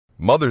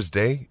Mother's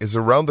Day is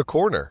around the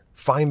corner.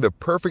 Find the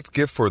perfect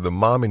gift for the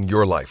mom in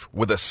your life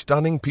with a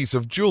stunning piece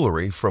of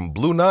jewelry from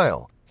Blue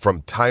Nile.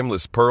 From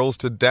timeless pearls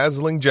to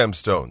dazzling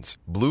gemstones,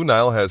 Blue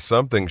Nile has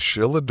something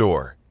she'll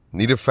adore.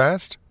 Need it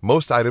fast?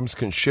 Most items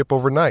can ship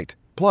overnight.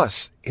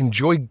 Plus,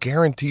 enjoy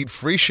guaranteed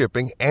free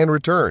shipping and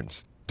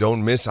returns.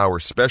 Don't miss our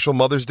special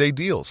Mother's Day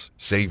deals.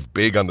 Save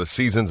big on the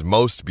season's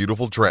most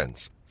beautiful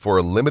trends. For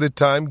a limited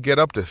time, get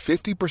up to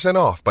 50%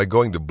 off by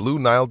going to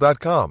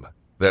BlueNile.com.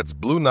 That's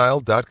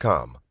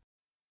BlueNile.com.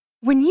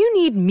 When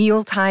you need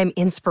mealtime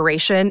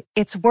inspiration,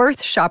 it's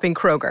worth shopping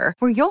Kroger,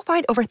 where you'll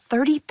find over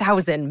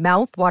 30,000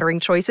 mouth-watering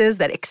choices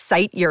that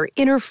excite your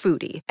inner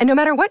foodie. And no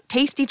matter what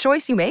tasty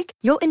choice you make,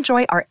 you'll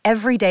enjoy our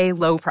everyday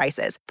low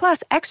prices,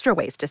 plus extra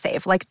ways to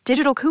save, like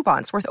digital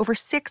coupons worth over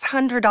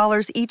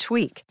 $600 each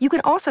week. You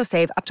can also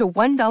save up to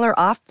 $1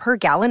 off per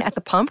gallon at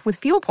the pump with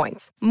fuel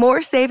points.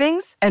 More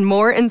savings and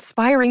more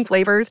inspiring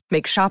flavors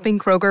make shopping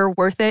Kroger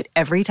worth it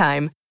every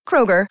time.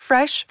 Kroger,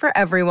 fresh for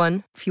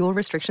everyone. Fuel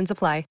restrictions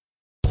apply.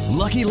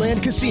 Lucky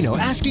Land Casino,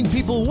 asking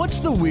people, what's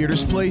the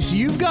weirdest place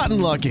you've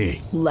gotten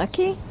lucky?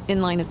 Lucky?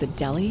 In line at the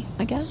deli,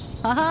 I guess?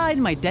 Aha,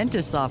 in my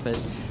dentist's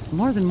office.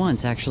 More than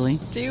once, actually.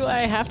 Do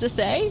I have to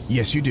say?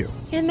 Yes, you do.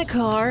 In the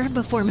car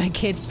before my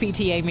kids'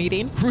 PTA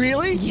meeting.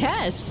 Really?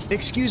 Yes.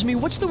 Excuse me,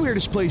 what's the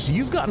weirdest place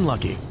you've gotten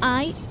lucky?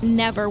 I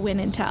never win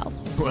and tell.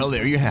 Well,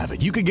 there you have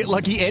it. You can get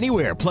lucky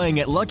anywhere, playing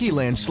at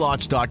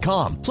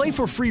LuckyLandSlots.com. Play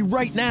for free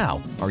right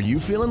now. Are you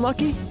feeling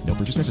lucky? No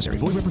purchase necessary.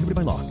 Void where prohibited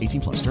by law.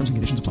 18+. Terms and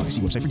conditions apply.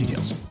 See website for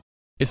details.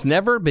 It's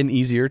never been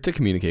easier to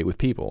communicate with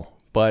people,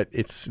 but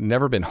it's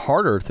never been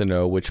harder to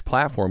know which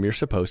platform you're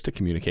supposed to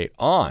communicate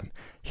on.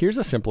 Here's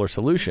a simpler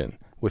solution.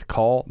 With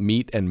call,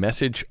 meet, and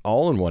message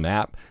all in one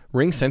app,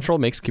 RingCentral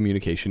makes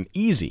communication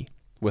easy.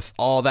 With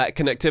all that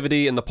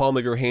connectivity in the palm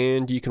of your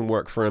hand, you can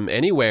work from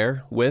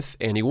anywhere with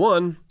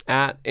anyone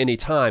at any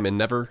time and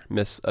never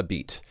miss a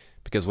beat.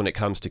 Because when it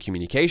comes to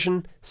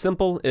communication,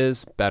 simple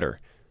is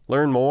better.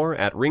 Learn more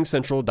at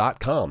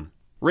ringcentral.com.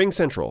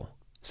 RingCentral.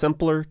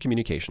 Simpler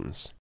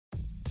communications.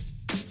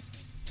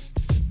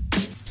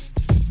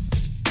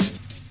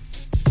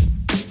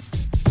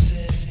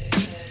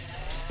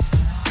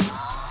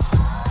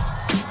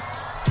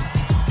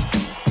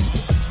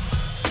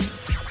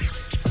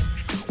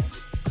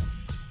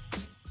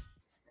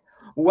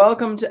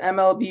 Welcome to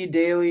MLB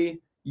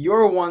Daily,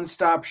 your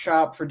one-stop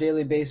shop for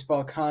daily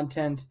baseball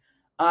content.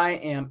 I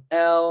am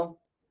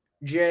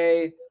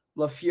L.J.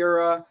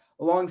 LaFura.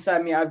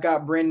 Alongside me, I've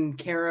got Brandon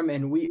Karam,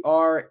 and we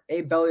are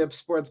a Belly Up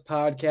Sports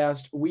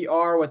podcast. We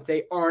are what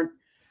they aren't.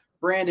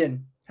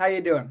 Brandon, how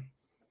you doing?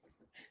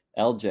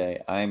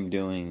 LJ, I'm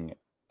doing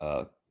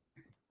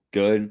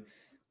good.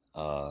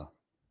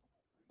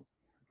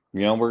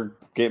 We're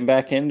getting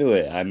back into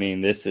it. I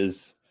mean, this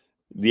is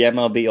the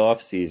MLB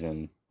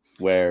offseason,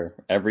 where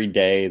every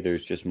day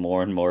there's just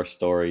more and more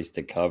stories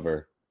to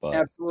cover. But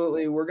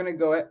absolutely. We're going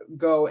to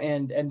go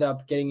and end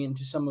up getting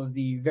into some of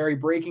the very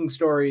breaking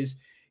stories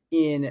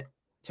in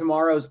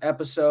tomorrow's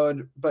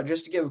episode. But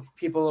just to give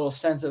people a little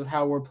sense of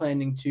how we're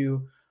planning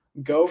to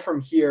go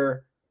from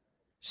here,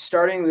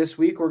 starting this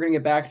week, we're going to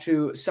get back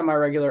to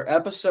semi-regular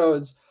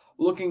episodes,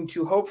 looking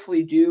to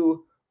hopefully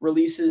do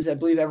releases, I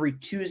believe, every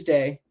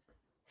Tuesday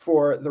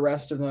for the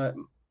rest of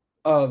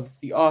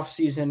the off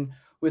season.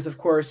 With, of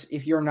course,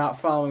 if you're not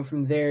following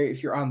from there,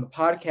 if you're on the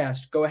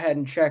podcast, go ahead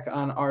and check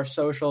on our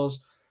socials,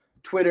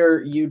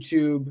 Twitter,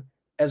 YouTube,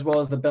 as well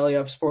as the Belly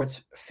Up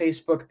Sports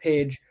Facebook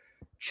page.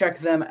 Check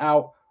them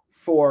out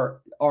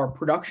for our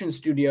production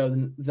studio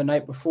the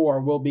night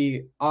before. We'll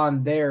be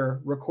on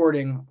there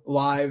recording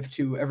live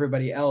to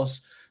everybody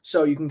else,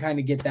 so you can kind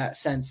of get that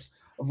sense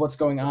of what's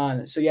going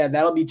on. So, yeah,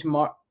 that'll be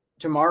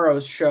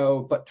tomorrow's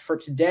show. But for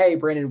today,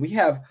 Brandon, we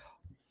have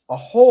a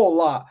whole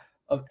lot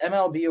of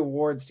MLB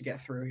awards to get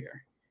through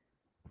here.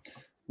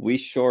 we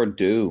sure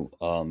do.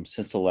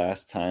 Since the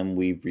last time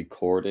we've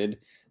recorded,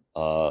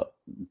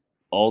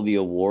 all the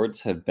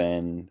awards have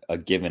been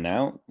given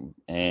out,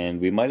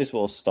 and we might as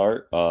well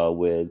start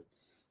with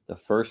the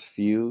first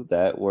few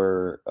that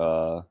were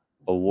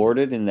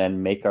awarded and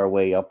then make our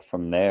way up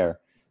from there.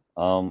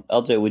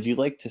 LJ, would you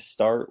like to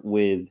start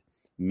with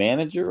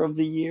manager of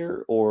the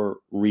year or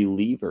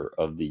reliever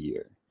of the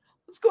year?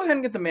 Let's go ahead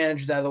and get the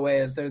managers out of the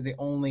way, as they're the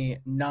only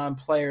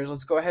non-players.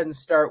 Let's go ahead and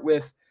start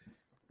with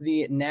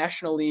the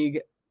National League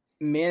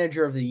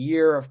Manager of the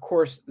Year. Of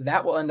course,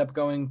 that will end up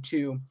going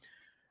to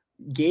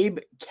Gabe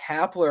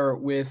Kapler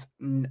with,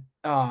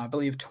 I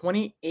believe,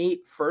 28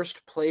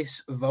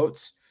 first-place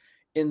votes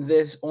in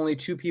this. Only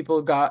two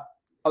people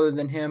other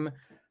than him,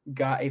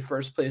 got a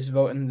first-place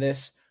vote in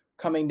this.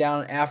 Coming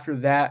down after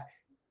that,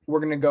 we're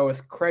going to go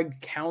with Craig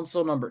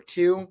Counsell, number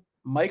 2.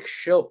 Mike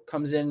Shildt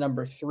comes in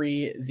number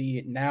 3,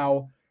 the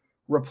now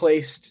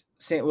replaced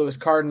St. Louis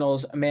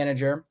Cardinals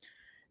manager.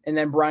 And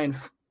then Brian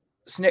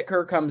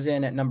Snitker comes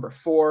in at number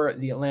 4,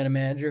 the Atlanta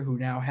manager, who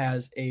now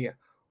has a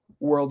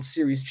World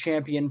Series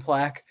champion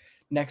plaque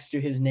next to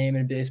his name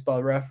in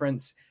Baseball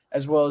Reference,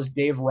 as well as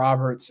Dave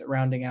Roberts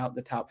rounding out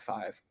the top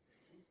 5.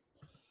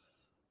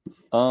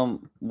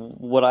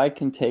 What I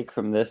can take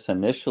from this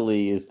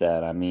initially is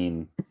that, I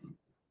mean,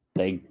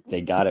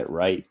 they got it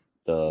right.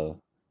 The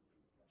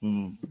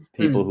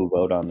people who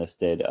vote on this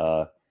did.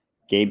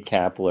 Gabe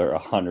Kapler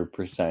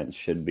 100%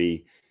 should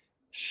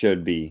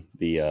be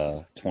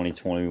the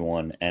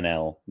 2021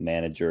 NL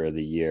Manager of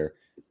the Year.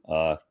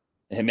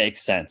 It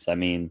makes sense. I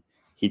mean,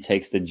 he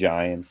takes the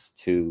Giants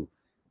to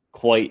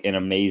quite an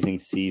amazing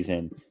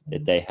season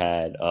that they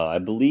had. I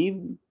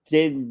believe,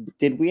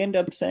 did we end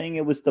up saying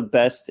it was the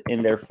best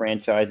in their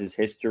franchise's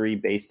history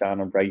based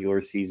on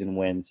regular season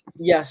wins?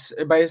 Yes,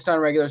 based on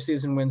regular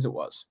season wins, it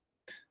was.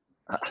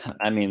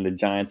 I mean, the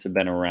Giants have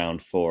been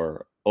around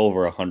for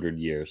over 100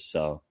 years,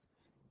 so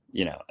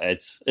you know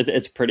it's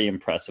pretty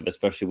impressive,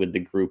 especially with the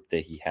group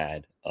that he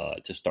had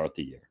to start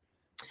the year.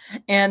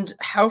 And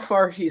how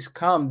far he's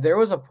come. There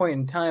was a point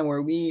in time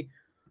where we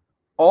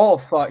all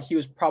thought he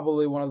was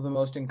probably one of the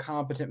most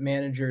incompetent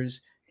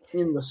managers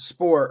in the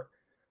sport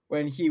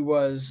when he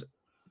was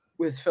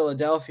with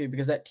Philadelphia,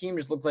 because that team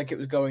just looked like it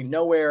was going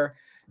nowhere.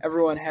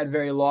 Everyone had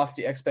very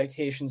lofty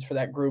expectations for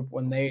that group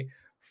when they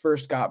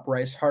first got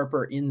Bryce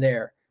Harper in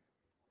there.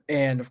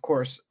 And of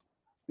course,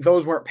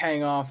 those weren't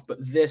paying off, but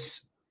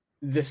this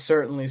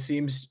certainly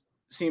seems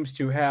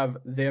to have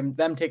them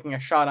taking a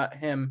shot at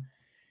him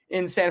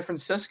in San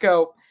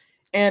Francisco.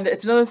 And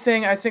it's another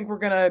thing I think we're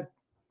going to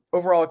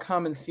overall a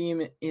common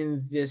theme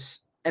in this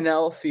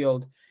NL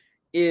field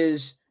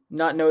is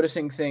not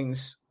noticing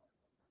things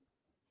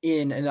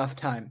in enough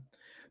time.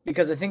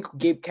 Because I think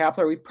Gabe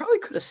Kapler, we probably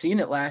could have seen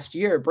it last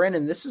year.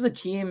 Brandon, this is a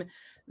team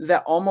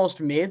that almost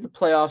made the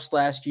playoffs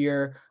last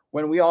year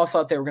when we all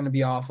thought they were going to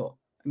be awful.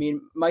 I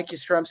mean, Mike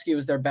Yastrzemski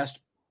was their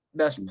best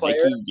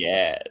player.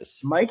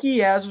 Mikey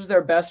Yaz was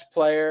their best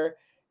player,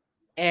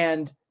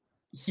 and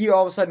he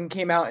all of a sudden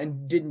came out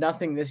and did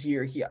nothing this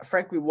year. He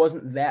frankly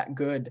wasn't that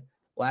good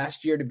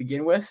last year to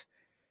begin with,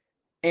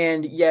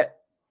 and yet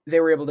they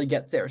were able to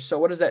get there. So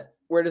where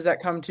does that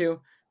come to?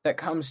 That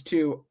comes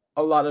to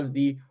a lot of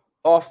the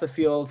off the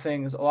field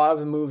things, a lot of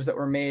the moves that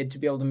were made to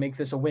be able to make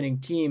this a winning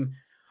team.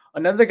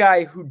 Another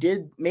guy who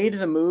made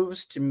the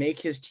moves to make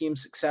his team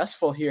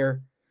successful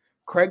here,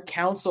 Craig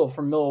Counsell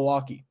from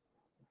Milwaukee,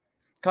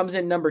 comes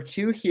in number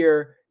 2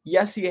 here.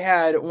 Yes, he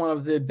had one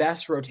of the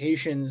best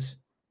rotations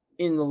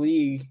in the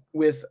league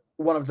with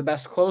one of the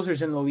best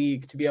closers in the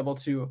league to be able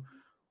to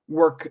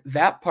work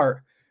that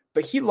part,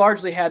 but he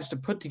largely had to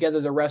put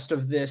together the rest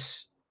of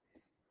this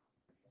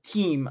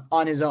team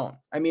on his own.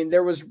 I mean,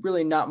 there was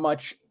really not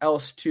much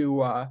else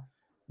to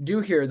do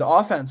here. The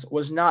offense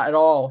was not at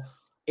all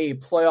a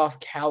playoff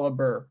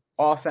caliber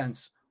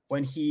offense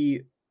when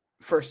he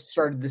first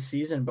started the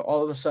season, but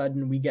all of a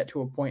sudden we get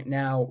to a point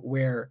now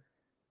where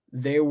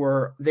they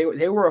were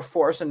a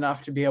force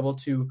enough to be able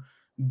to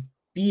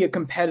be a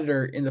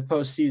competitor in the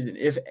postseason.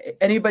 If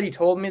anybody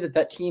told me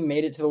that team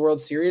made it to the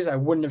World Series, I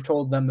wouldn't have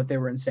told them that they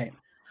were insane,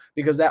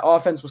 because that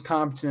offense was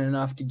competent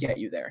enough to get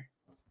you there.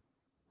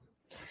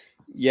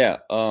 Yeah,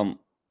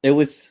 it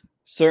was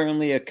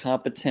certainly a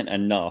competent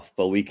enough,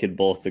 but we could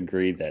both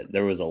agree that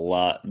there was a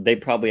lot. They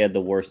probably had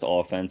the worst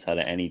offense out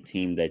of any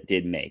team that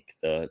did make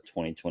the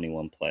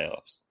 2021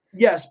 playoffs.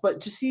 Yes,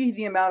 but to see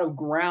the amount of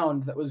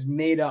ground that was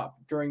made up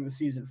during the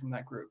season from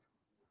that group.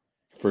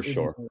 For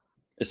sure.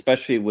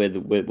 Especially with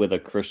a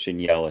Christian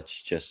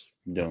Yelich just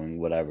doing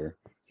whatever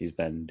he's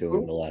been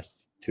doing the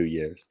last 2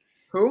 years.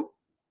 Who?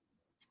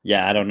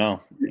 Yeah, I don't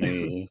know.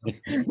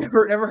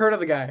 Never heard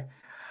of the guy.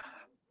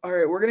 All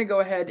right, we're going to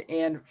go ahead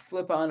and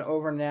flip on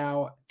over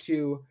now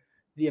to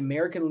the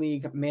American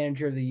League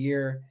Manager of the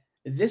Year.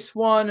 This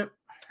one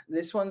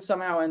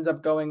somehow ends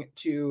up going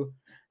to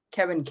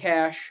Kevin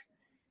Cash.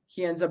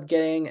 He ends up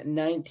getting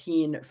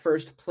 19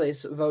 first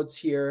place votes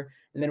here,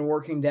 and then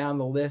working down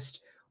the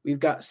list, we've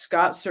got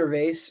Scott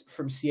Servais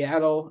from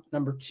Seattle,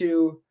 number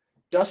 2,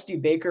 Dusty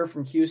Baker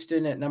from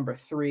Houston at number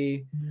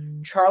 3,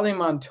 Charlie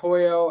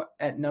Montoyo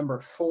at number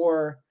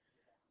 4,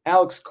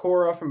 Alex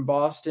Cora from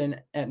Boston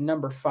at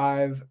number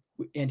 5,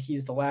 and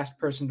he's the last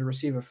person to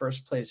receive a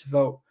first place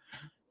vote.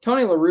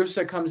 Tony La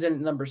Russa comes in at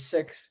number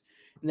 6,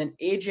 and then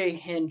AJ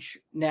Hinch,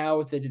 now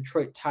with the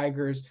Detroit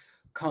Tigers,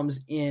 comes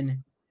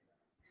in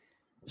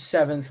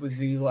 7th with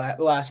the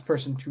last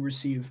person to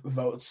receive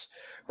votes.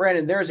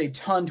 Brandon, there is a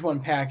ton to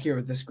unpack here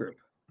with this group.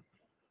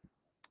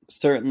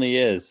 Certainly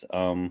is.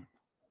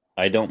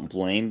 I don't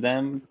blame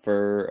them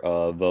for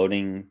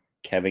voting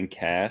Kevin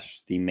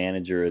Cash the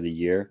Manager of the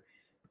Year.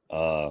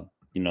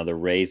 The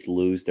Rays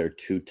lose their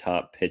 2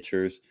 top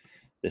pitchers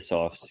this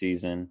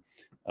offseason.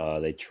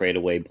 They trade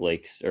away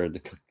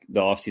the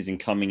offseason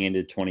coming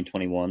into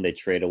 2021. They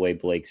trade away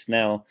Blake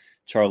Snell.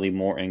 Charlie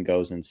Morton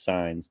goes and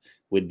signs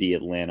with the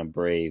Atlanta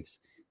Braves.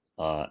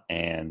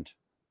 And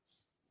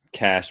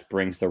Cash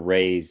brings the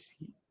Rays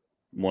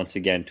once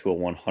again to a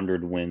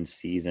 100-win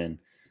season.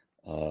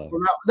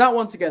 Not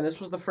once again. This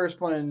was the first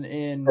one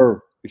in.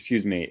 Or,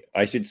 excuse me,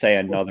 I should say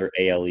another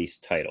AL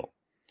East title.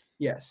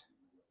 Yes.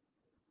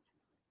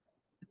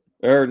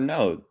 Or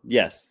no,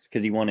 yes,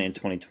 because he won it in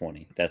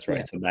 2020. That's right.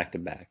 Yeah. So back to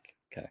back.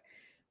 Okay.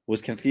 Was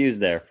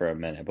confused there for a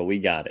minute, but we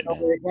got it.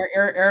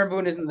 Aaron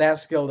Boone isn't that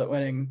skilled at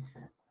winning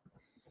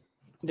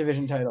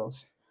division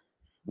titles.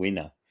 We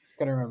know.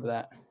 Gotta remember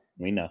that.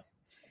 We know.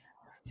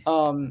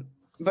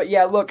 But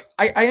yeah, look,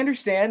 I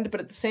understand, but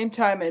at the same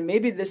time, and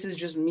maybe this is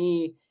just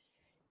me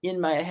in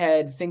my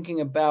head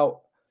thinking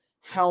about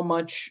how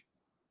much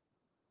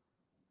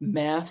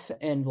math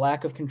and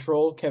lack of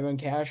control Kevin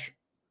Cash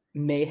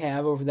may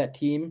have over that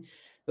team.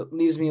 It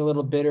leaves me a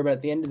little bitter, but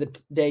at the end of the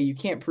day, you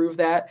can't prove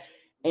that.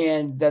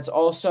 And that's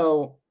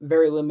also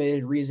very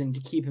limited reason to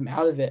keep him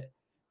out of it.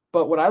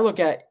 But what I look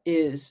at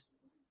is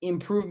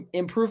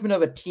improvement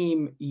of a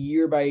team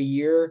year by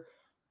year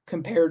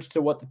compared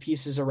to what the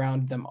pieces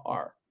around them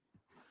are.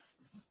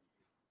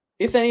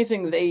 If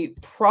anything, they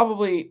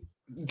probably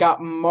got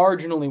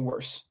marginally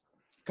worse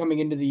coming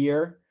into the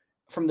year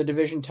from the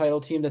division title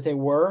team that they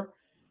were.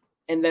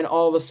 And then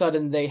all of a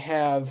sudden they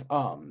have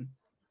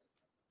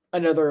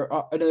another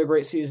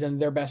great season,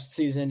 their best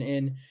season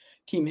in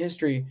team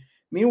history.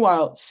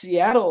 Meanwhile,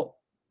 Seattle,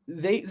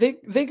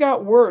 they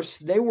got worse.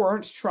 They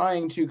weren't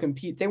trying to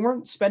compete. They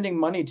weren't spending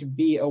money to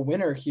be a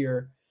winner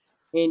here.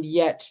 And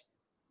yet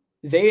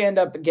they end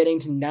up getting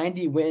to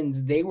 90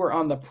 wins. They were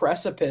on the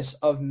precipice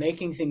of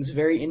making things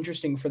very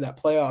interesting for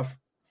that playoff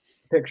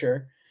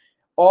picture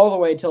all the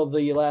way till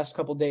the last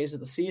couple days of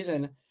the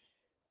season.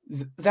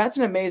 That's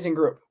an amazing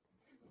group.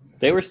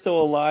 They were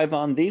still alive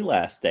on the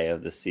last day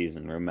of the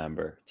season,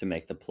 remember, to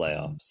make the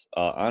playoffs.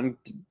 On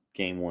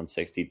game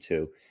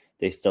 162,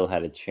 they still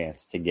had a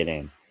chance to get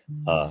in.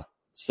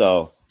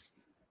 So,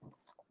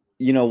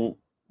 you know,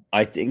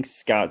 I think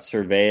Scott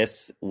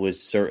Servais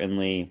was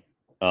certainly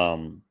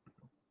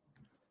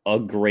a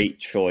great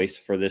choice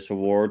for this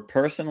award.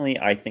 Personally,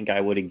 I think I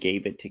would have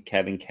gave it to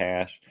Kevin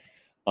Cash.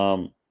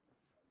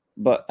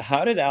 But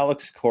how did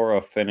Alex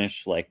Cora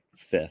finish like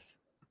fifth,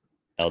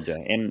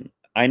 LJ? And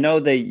I know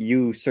that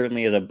you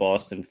certainly as a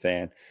Boston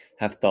fan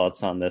have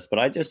thoughts on this, but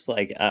I just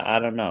I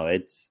don't know.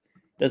 It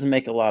doesn't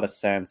make a lot of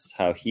sense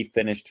how he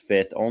finished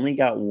fifth, only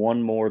got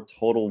one more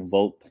total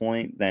vote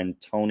point than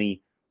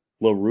Tony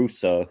La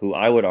Russa, who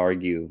I would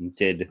argue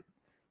did.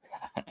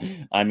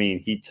 I mean,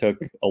 he took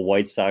a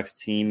White Sox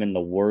team in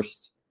the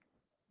worst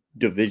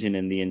division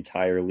in the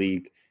entire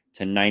league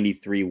to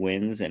 93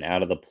 wins and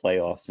out of the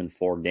playoffs in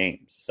 4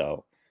 games.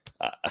 So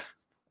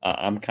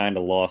I'm kind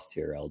of lost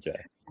here, LJ.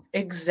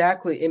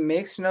 Exactly. It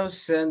makes no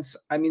sense.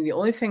 I mean, the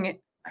only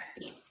thing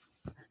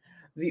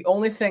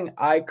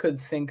I could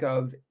think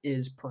of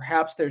is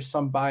perhaps there's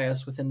some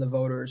bias within the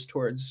voters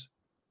towards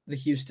the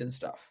Houston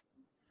stuff.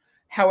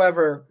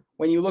 However,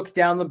 when you look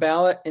down the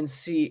ballot and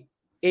see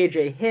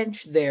AJ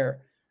Hinch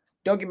there,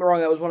 don't get me wrong,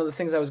 that was one of the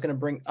things I was going to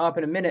bring up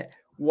in a minute,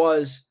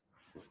 was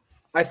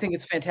I think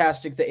it's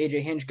fantastic that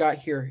AJ Hinch got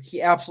here.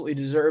 He absolutely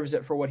deserves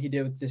it for what he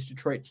did with this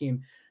Detroit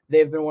team.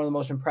 They've been one of the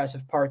most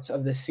impressive parts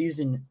of this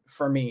season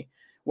for me,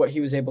 what he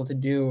was able to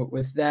do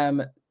with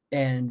them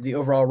and the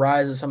overall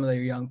rise of some of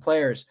their young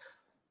players.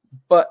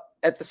 But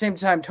at the same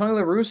time, Tony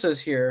La Russa is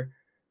here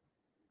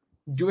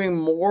doing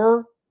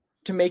more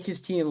to make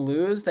his team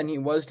lose than he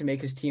was to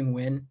make his team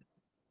win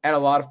at a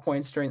lot of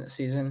points during the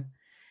season.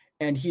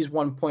 And he's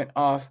 1 point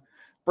off.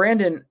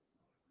 Brandon,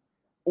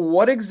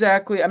 what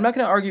exactly – I'm not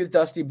going to argue with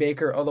Dusty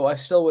Baker, although I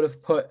still would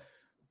have put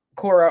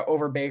Cora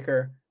over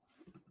Baker.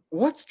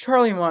 What's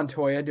Charlie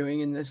Montoya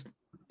doing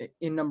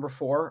in number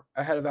 4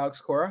 ahead of Alex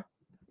Cora?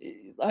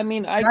 I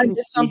mean, I can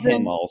see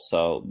him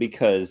also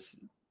because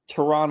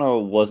Toronto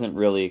wasn't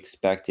really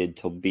expected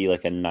to be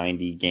like a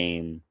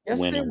 90-game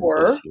winner. They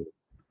were.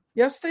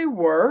 Yes, they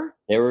were.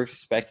 They were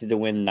expected to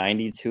win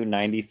 92,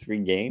 93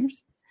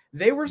 games?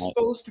 They were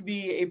supposed to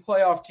be a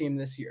playoff team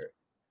this year.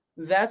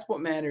 That's what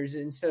matters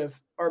instead of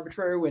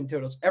arbitrary win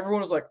totals. Everyone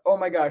was like, oh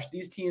my gosh,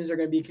 these teams are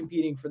going to be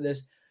competing for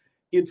this.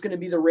 It's going to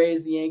be the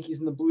Rays, the Yankees,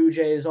 and the Blue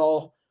Jays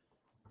all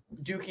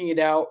duking it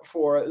out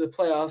for the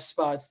playoff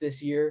spots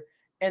this year.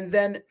 And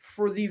then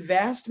for the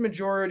vast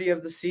majority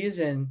of the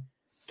season,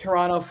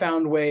 Toronto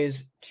found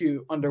ways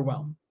to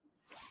underwhelm.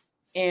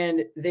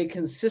 And they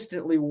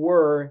consistently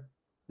were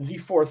the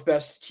 4th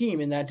best team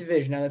in that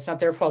division. Now, that's not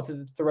their fault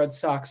that the Red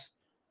Sox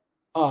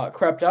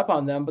crept up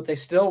on them, but they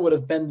still would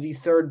have been the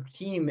 3rd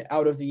team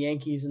out of the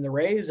Yankees and the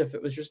Rays if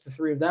it was just the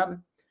 3 of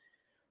them.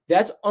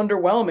 That's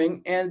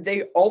underwhelming, and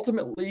they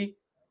ultimately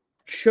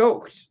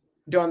choked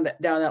down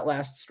that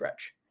last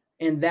stretch.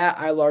 And that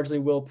I largely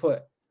will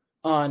put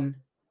on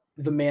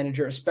the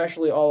manager,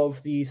 especially all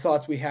of the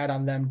thoughts we had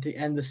on them to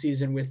end the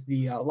season with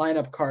the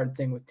lineup card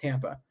thing with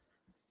Tampa.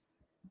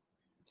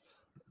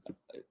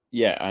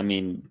 Yeah, I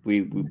mean,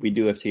 we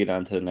do have to get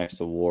on to the next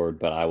award,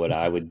 but I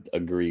would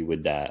agree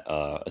with that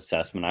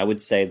assessment. I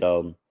would say,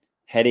 though,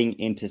 heading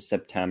into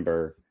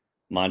September,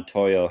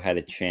 Montoya had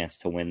a chance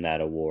to win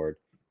that award,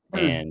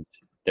 and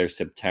their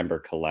September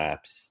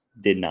collapse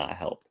did not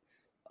help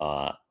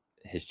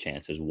his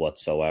chances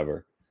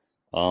whatsoever.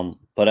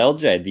 But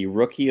LJ, the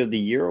Rookie of the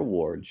Year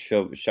award,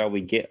 shall we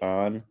get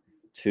on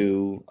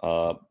to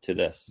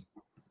this?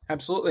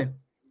 Absolutely.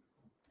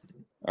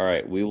 All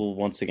right, we will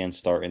once again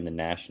start in the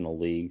National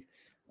League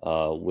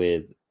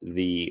with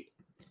the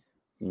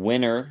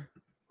winner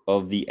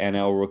of the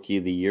NL Rookie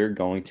of the Year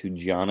going to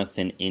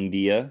Jonathan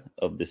India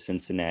of the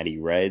Cincinnati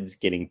Reds,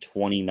 getting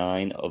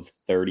 29 of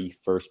 30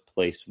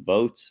 first-place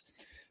votes.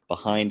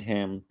 Behind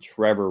him,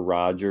 Trevor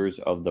Rogers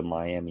of the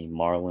Miami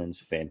Marlins.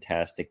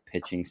 Fantastic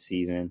pitching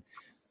season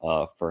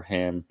for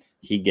him.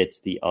 He gets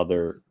the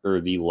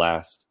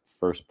last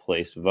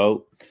first-place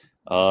vote.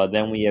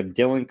 Then we have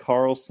Dylan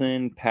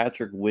Carlson,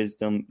 Patrick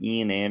Wisdom,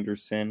 Ian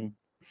Anderson,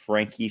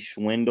 Frankie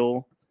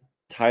Schwindel,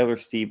 Tyler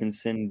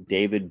Stevenson,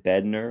 David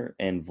Bednar,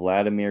 and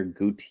Vladimir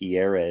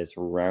Gutierrez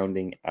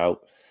rounding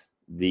out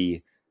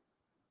the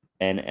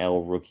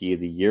NL Rookie of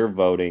the Year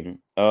voting.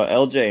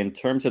 LJ, in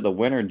terms of the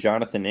winner,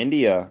 Jonathan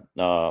India,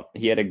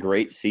 he had a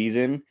great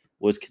season,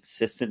 was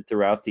consistent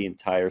throughout the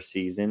entire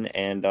season,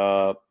 and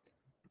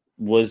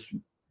was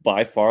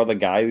by far the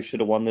guy who should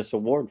have won this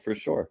award for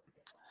sure.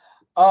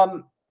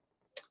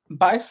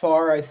 By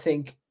far, I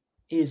think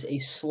is a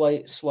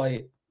slight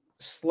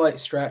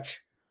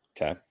stretch.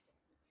 Okay.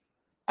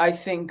 I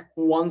think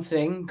one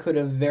thing could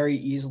have very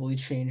easily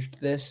changed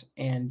this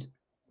and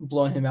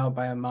blown him out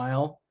by a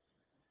mile.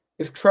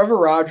 If Trevor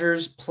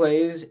Rogers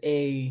plays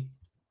a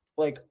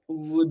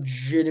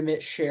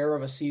legitimate share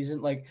of a season,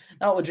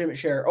 not legitimate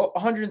share,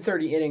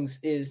 130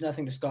 innings is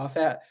nothing to scoff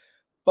at.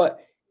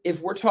 But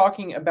if we're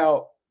talking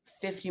about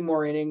 50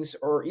 more innings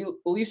or at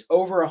least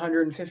over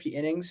 150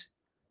 innings,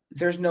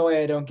 there's no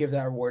way I don't give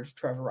that award to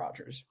Trevor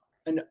Rogers.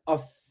 And a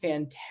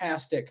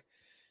fantastic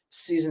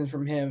season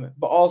from him,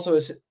 but also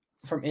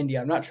from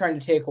India. I'm not trying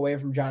to take away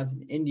from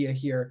Jonathan India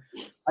here.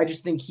 I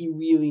just think he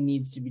really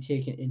needs to be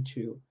taken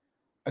into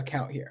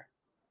account here.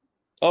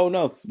 Oh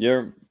no,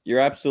 you're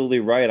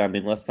absolutely right. I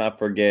mean, let's not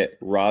forget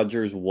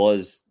Rogers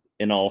was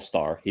an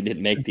all-star. He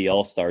didn't make the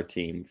all-star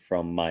team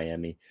from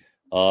Miami.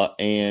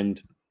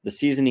 And the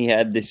season he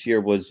had this year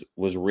was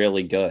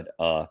really good.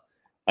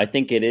 I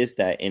think it is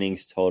that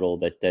innings total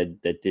that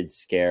did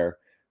scare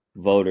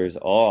voters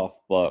off.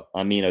 But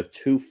I mean, a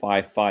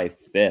 2.55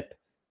 FIP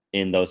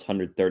in those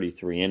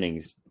 133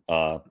 innings,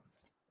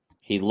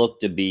 he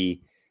looked to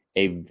be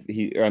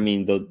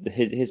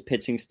his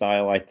pitching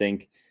style, I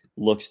think,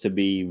 looks to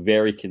be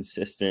very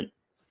consistent.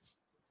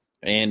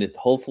 And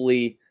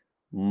hopefully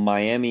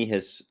Miami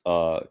has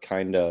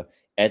kind of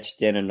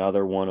etched in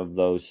another one of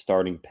those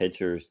starting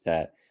pitchers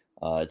that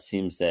it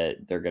seems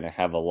that they're going to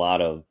have a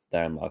lot of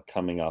them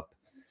coming up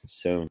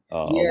soon,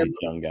 all these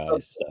young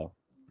guys. So,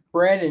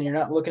 Brandon, you're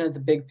not looking at the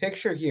big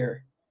picture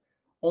here.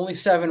 Only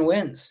 7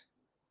 wins.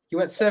 He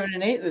went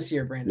 7-8 this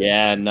year, Brandon.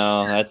 Yeah,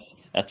 no,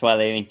 that's why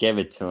they didn't give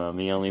it to him.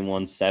 He only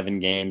won 7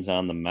 games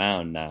on the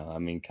mound now. I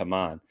mean, come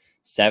on.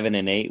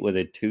 7-8 with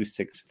a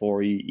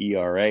 2.64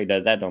 ERA.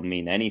 That don't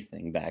mean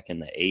anything back in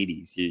the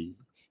 80s.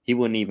 He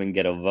wouldn't even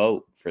get a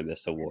vote for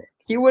this award.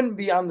 He wouldn't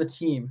be on the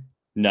team.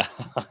 No.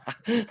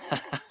 He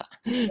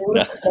would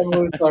have come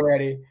loose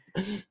already.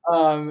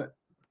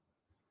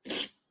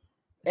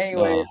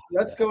 Anyway,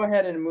 let's go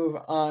ahead and move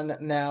on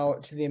now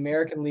to the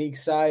American League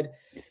side.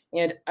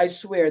 And I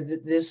swear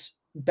that this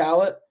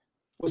ballot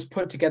was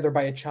put together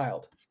by a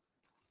child.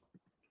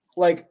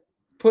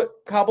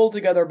 Cobbled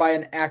together by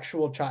an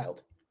actual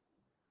child.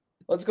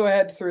 Let's go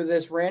ahead through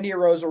this. Randy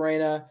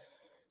Arozarena,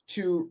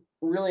 to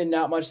really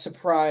not much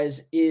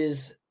surprise,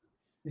 is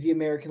the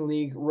American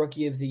League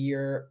Rookie of the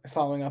Year,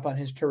 following up on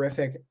his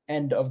terrific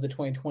end of the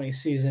 2020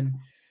 season.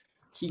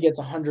 He gets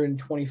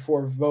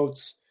 124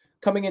 votes.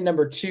 Coming in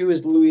number 2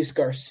 is Luis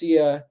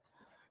Garcia.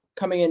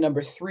 Coming in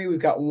number 3, we've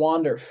got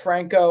Wander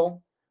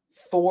Franco.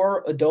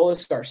 4,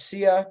 Adolis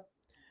Garcia.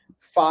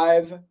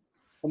 5,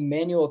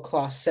 Emmanuel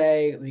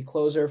Clase, the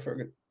closer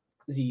for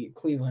the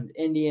Cleveland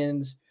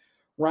Indians.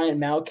 Ryan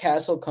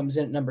Mountcastle comes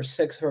in at number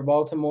 6 for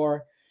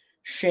Baltimore.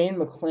 Shane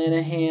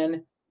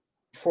McClanahan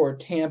for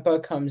Tampa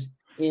comes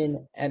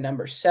in at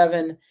number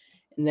 7.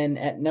 And then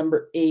at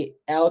number 8,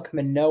 Alek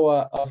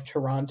Manoah of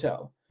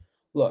Toronto.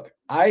 Look,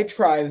 I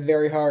try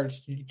very hard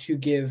to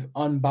give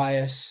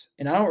unbiased,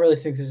 and I don't really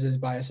think this is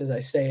biased as I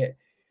say it,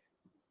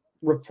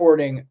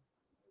 reporting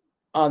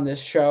on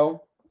this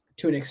show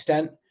to an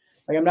extent.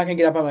 I'm not going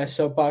to get up on my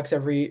soapbox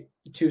every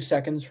 2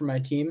 seconds for my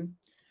team.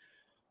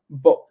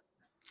 But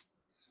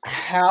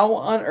how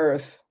on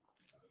earth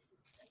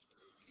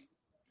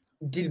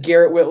did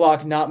Garrett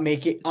Whitlock not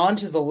make it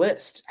onto the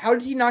list? How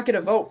did he not get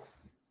a vote?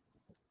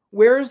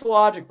 Where is the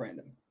logic,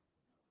 Brandon?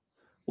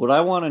 What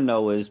I want to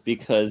know is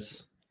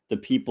because the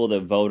people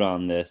that vote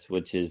on this,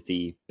 which is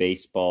the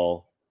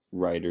Baseball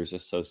Writers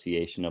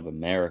Association of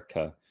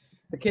America.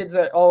 The kids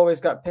that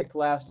always got picked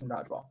last in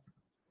dodgeball.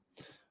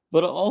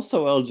 But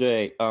also,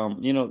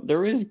 LJ,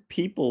 there is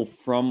people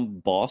from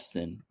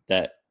Boston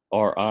that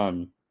are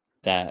on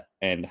that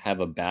and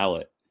have a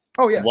ballot.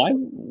 Oh, yeah. Why?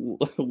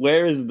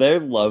 Where is their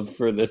love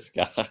for this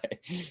guy?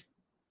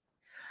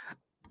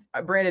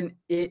 Brandon,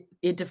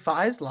 it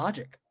defies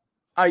logic.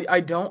 I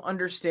don't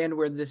understand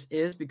where this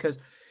is because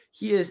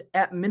he is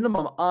at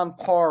minimum on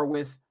par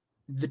with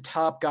the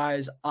top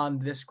guys on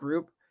this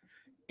group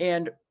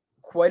and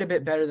quite a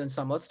bit better than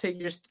some. Let's take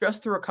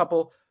just through a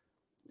couple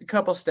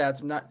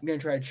stats. I'm not going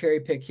to try to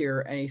cherry pick here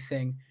or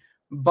anything,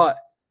 but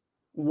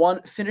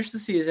finished the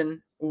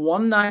season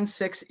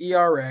 1.96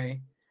 ERA.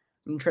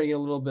 I'm trying to get a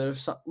little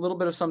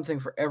bit of something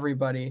for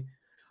everybody.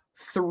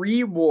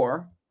 3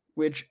 WAR,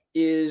 which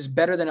is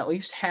better than at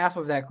least half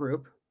of that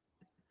group,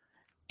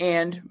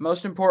 and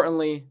most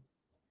importantly,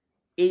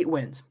 8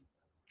 wins.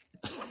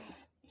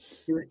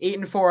 He was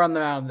 8-4 on the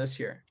mound this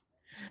year.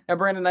 Now,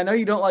 Brandon, I know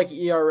you don't like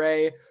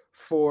ERA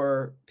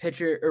for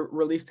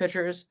relief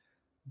pitchers,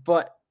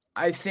 but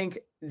I think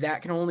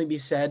that can only be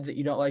said that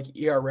you don't like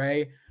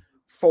ERA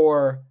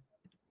for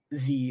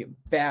the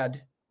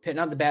bad,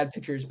 not the bad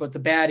pitchers, but the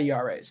bad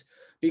ERAs,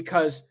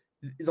 because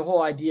the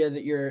whole idea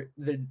that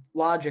the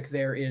logic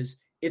there is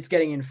it's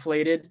getting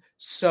inflated.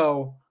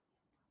 So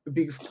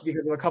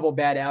because of a couple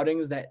bad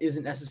outings, that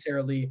isn't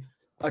necessarily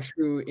a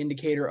true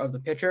indicator of the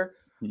pitcher.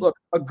 Look,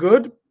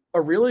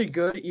 a really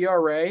good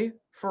ERA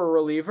for a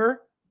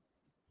reliever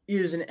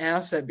is an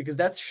asset, because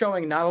that's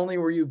showing not only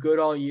were you good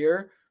all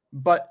year,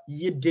 but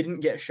you didn't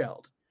get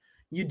shelled.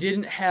 You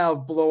didn't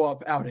have blow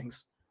up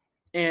outings.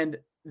 And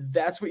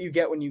that's what you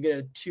get when you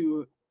get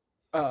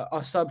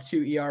a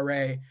sub-2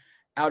 ERA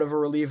out of a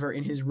reliever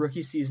in his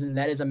rookie season.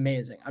 That is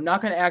amazing. I'm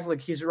not going to act like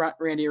he's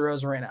Randy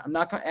Arozarena. I'm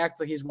not going to act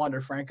like he's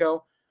Wander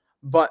Franco,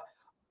 but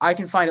I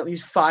can find at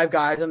least 5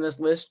 guys on this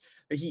list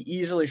that he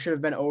easily should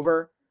have been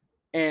over.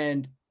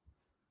 And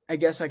I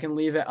guess I can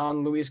leave it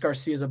on Luis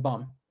Garcia's a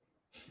bum.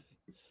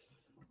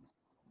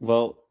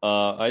 Well,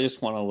 I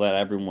just want to let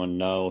everyone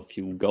know, if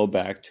you go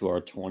back to our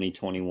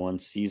 2021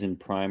 season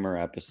primer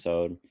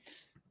episode,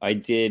 I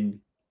did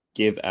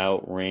give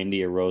out Randy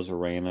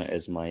Arozarena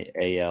as my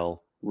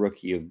AL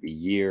Rookie of the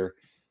Year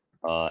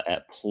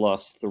at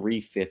plus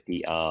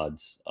 350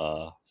 odds.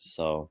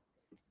 So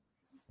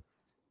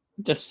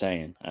just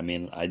saying, I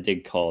mean, I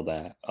did call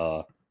that.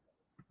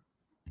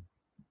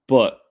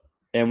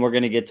 And we're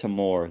going to get to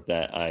more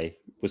that I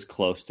was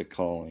close to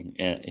calling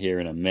here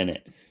in a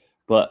minute.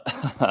 But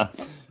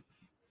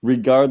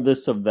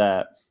regardless of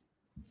that,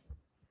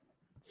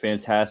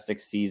 fantastic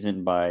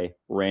season by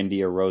Randy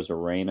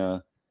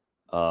Arozarena.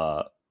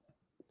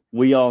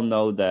 We all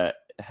know that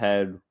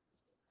had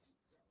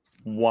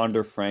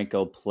Wander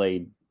Franco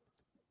played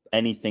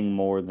anything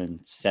more than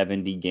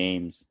 70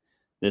 games,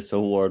 this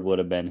award would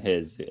have been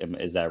his.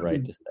 Is that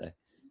right to say?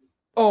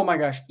 Oh my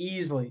gosh,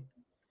 easily.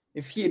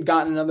 If he had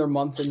gotten another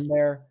month in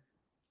there.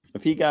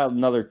 If he got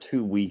another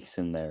 2 weeks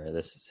in there,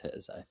 this is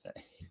his, I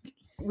think.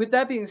 With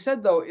that being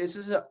said, though, you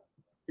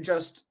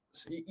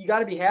got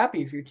to be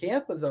happy if you're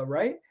Tampa, though,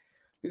 right?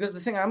 Because the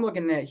thing I'm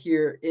looking at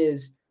here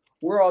is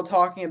we're all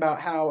talking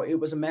about how it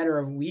was a matter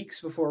of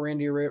weeks before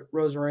Randy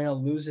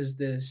Arozarena loses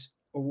this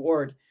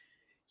award.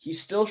 He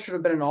still should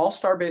have been an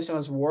all-star based on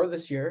his WAR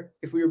this year.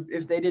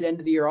 If they did end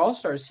of the year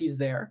all-stars, he's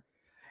there.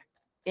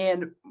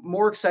 And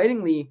more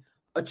excitingly,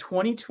 a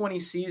 2020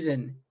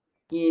 season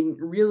in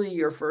really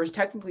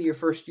technically your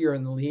first year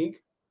in the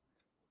league.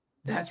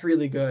 That's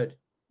really good.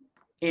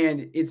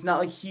 And it's not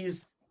like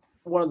he's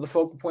one of the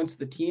focal points of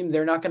the team.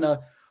 They're not going to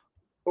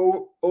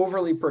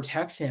overly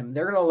protect him.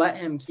 They're going to let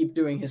him keep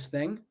doing his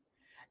thing.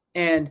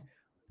 And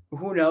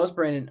who knows,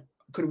 Brandon,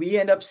 could we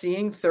end up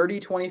seeing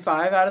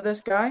 30-25 out of this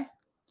guy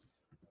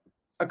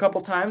a couple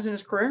times in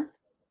his career?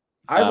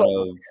 Out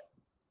of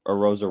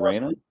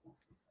Arozarena?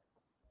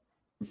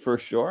 For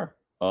sure.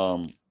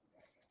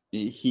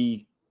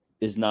 He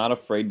is not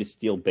afraid to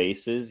steal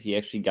bases. He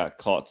actually got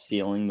caught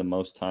stealing the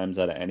most times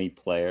out of any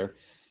player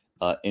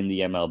in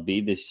the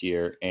MLB this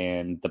year,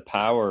 and the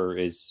power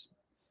is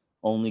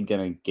only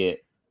going to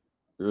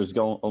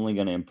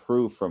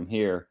improve from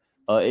here.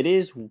 It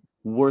is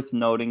worth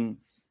noting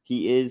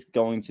he is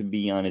going to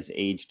be on his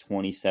age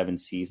 27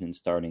 season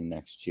starting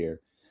next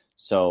year,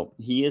 so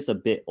he is a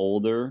bit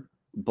older,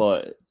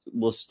 but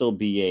will still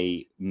be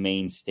a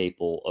main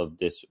staple of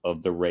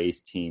the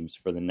Rays teams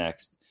for the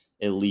next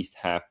at least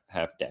half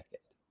decade.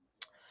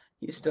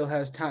 He still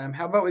has time.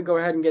 How about we go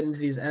ahead and get into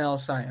these NL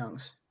Cy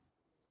Youngs?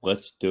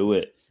 Let's do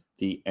it.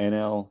 The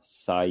NL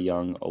Cy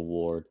Young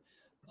Award.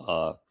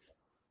 Hi,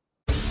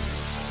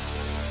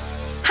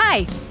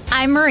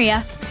 I'm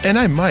Maria. And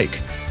I'm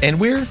Mike. And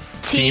we're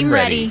Team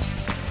Ready.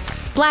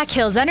 Black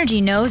Hills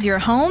Energy knows your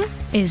home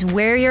is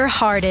where your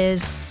heart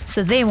is,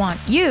 so they want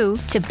you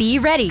to be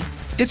ready.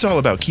 It's all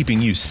about keeping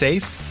you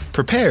safe,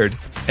 prepared,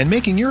 and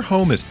making your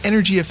home as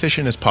energy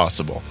efficient as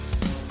possible.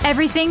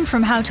 Everything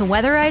from how to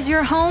weatherize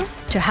your home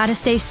to how to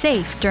stay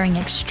safe during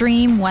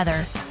extreme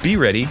weather. Be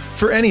ready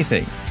for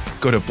anything.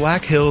 Go to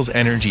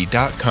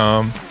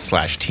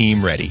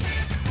blackhillsenergy.com/Team Ready.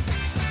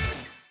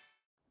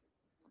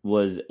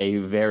 Was a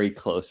very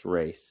close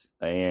race,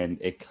 and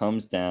it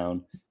comes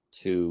down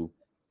to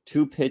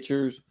 2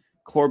 pitchers,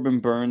 Corbin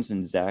Burnes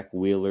and Zach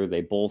Wheeler.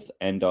 They both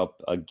end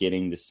up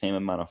getting the same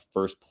amount of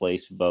first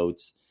place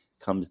votes.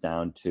 Comes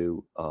down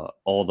to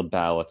all the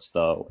ballots,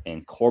 though,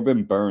 and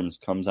Corbin Burnes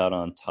comes out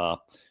on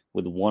top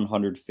with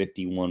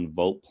 151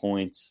 vote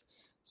points.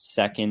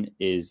 Second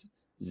is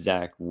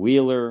Zach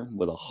Wheeler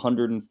with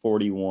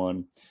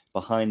 141.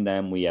 Behind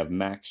them, we have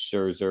Max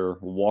Scherzer,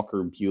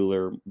 Walker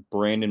Buehler,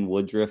 Brandon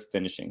Woodruff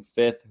finishing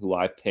 5th, who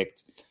I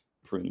picked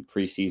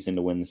preseason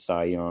to win the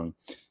Cy Young.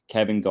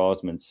 Kevin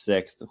Gausman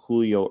 6th,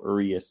 Julio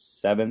Urias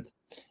 7th,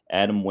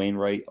 Adam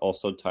Wainwright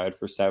also tied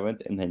for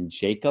 7th, and then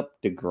Jacob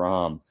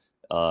deGrom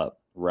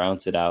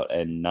rounds it out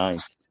at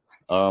 9th.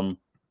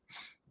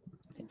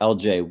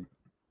 LJ,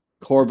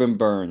 Corbin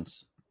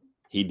Burnes,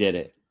 he did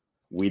it.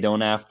 We don't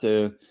have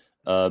to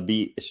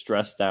be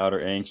stressed out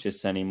or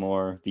anxious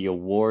anymore. The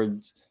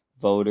awards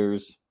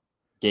voters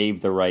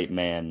gave the right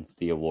man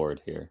the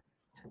award here.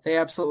 They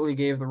absolutely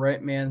gave the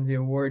right man the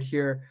award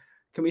here.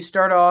 Can we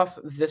start off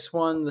this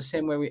one the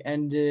same way we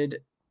ended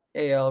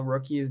AL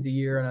Rookie of the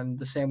Year, and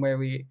the same way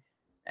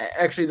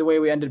the way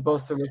we ended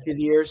both the Rookie of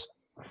the Years?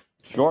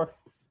 Sure.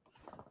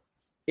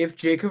 If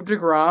Jacob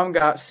deGrom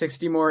got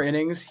 60 more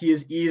innings, he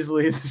is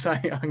easily the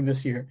Cy Young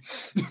this year.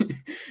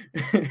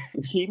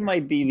 He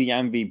might be the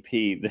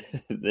MVP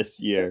this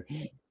year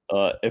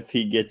if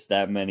he gets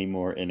that many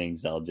more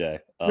innings, LJ.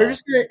 They're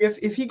just gonna,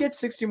 if he gets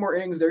 60 more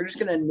innings, they're just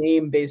going to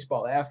name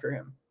baseball after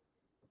him.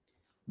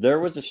 There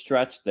was a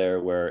stretch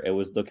there where it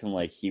was looking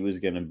like he was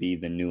going to be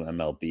the new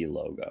MLB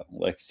logo.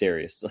 Like,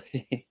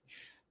 seriously.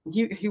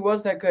 He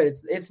was that good.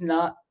 It's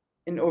not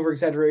an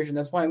over-exaggeration.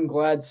 That's why I'm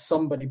glad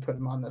somebody put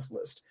him on this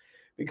list,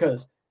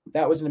 because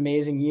that was an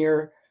amazing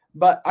year.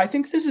 But I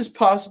think this is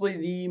possibly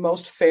the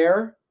most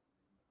fair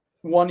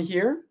one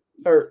here,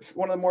 or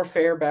one of the more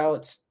fair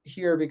ballots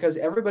here, because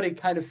everybody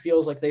kind of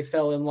feels like they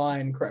fell in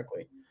line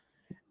correctly.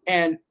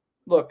 And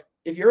look,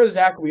 if you're a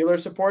Zach Wheeler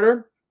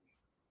supporter,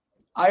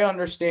 I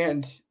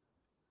understand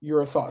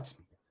your thoughts.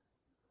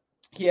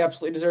 He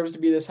absolutely deserves to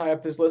be this high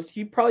up this list.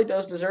 He probably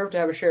does deserve to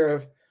have a share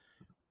of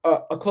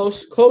a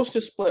close to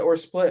split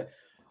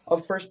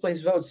of first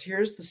place votes.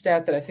 Here's the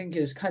stat that I think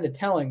is kind of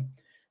telling.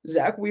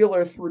 Zach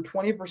Wheeler threw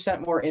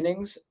 20% more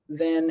innings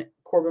than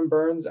Corbin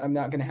Burnes. I'm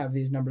not going to have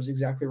these numbers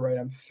exactly right.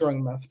 I'm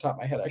throwing them off the top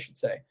of my head, I should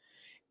say.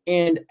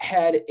 And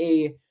had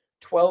a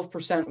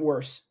 12%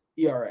 worse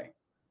ERA.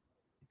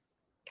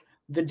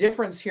 The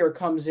difference here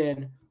comes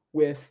in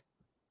with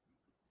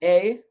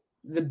A,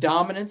 the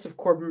dominance of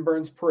Corbin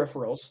Burnes'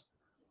 peripherals,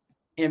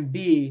 and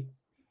B,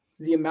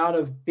 the amount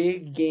of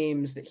big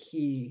games that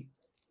he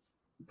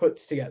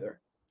puts together.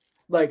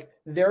 Like,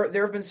 there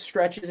have been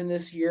stretches in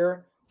this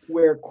year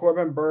where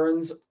Corbin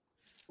Burnes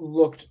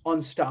looked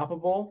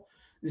unstoppable.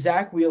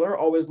 Zach Wheeler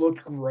always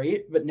looked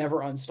great, but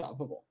never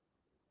unstoppable.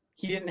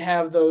 He didn't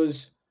have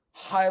those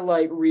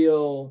highlight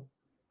reel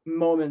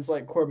moments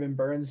like Corbin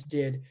Burnes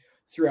did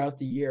throughout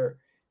the year.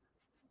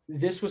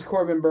 This was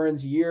Corbin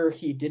Burnes' year.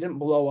 He didn't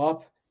blow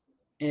up,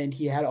 and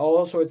he had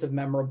all sorts of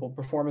memorable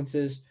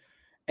performances.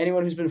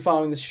 Anyone who's been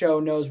following the show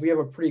knows we have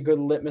a pretty good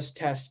litmus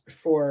test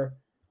for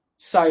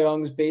Cy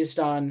Youngs based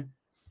on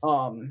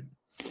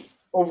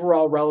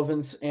overall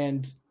relevance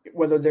and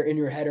whether they're in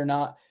your head or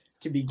not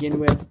to begin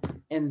with.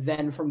 And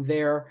then from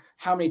there,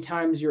 how many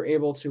times you're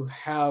able to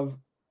have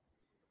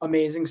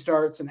amazing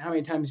starts and how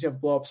many times you have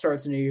blow up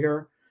starts in a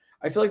year.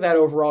 I feel like that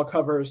overall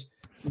covers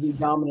the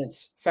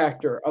dominance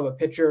factor of a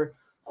pitcher.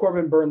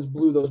 Corbin Burnes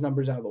blew those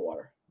numbers out of the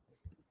water.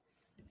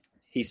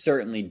 He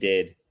certainly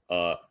did.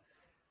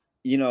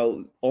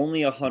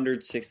 Only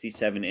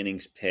 167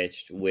 innings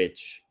pitched,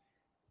 which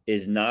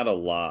is not a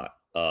lot.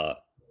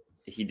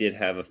 He did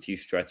have a few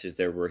stretches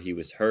there where he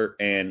was hurt.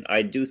 And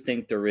I do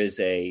think there is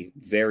a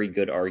very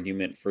good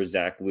argument for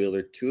Zach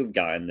Wheeler to have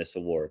gotten this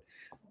award.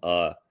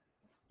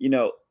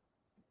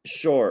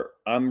 Sure,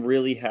 I'm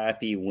really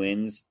happy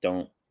wins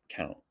don't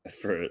count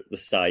for the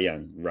Cy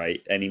Young,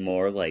 right,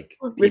 anymore. Like,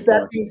 with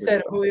that being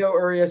said, Julio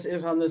Urias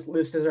is on this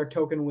list as our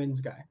token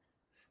wins guy.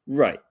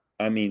 Right.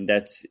 I mean,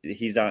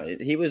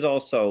 he was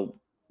also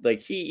like,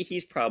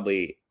 he's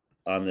probably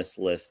on this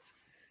list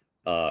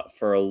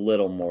for a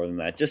little more than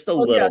that, just a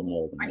little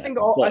more than that. I think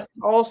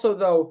also,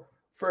 though,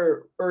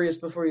 for Urias,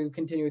 before you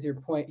continue with your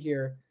point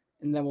here,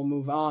 and then we'll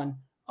move on,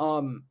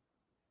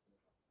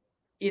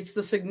 it's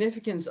the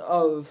significance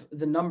of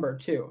the number,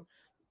 too.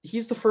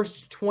 He's the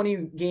first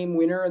 20-game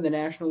winner in the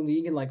National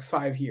League in,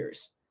 5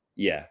 years.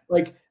 Yeah.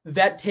 Like,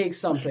 that takes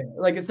something.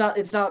 Like, it's not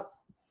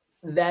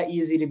that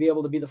easy to be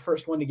able to be the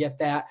first one to get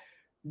that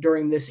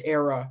during this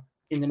era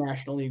in the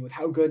National League. With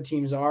how good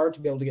teams are, to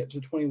be able to get to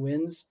 20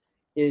 wins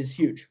is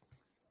huge.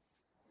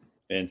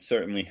 And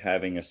certainly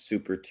having a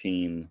super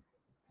team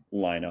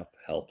lineup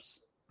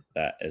helps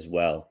that as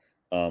well.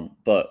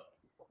 But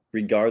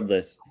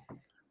regardless,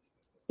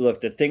 look,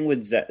 the thing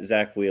with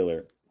Zach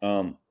Wheeler,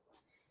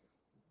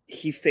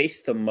 he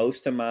faced the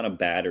most amount of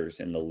batters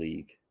in the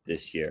league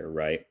this year,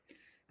 right?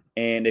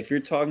 And if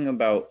you're talking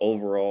about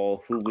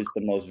overall who was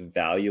the most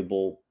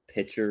valuable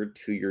pitcher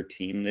to your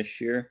team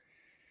this year,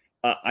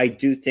 I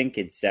do think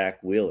it's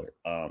Zach Wheeler.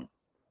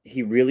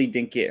 He really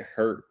didn't get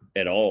hurt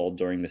at all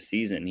during the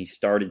season. He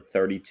started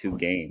 32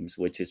 games,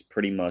 which is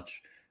pretty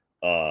much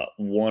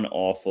one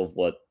off of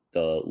what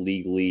the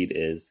league lead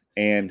is.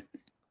 And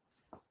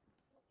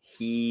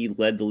he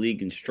led the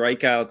league in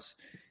strikeouts.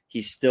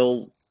 He's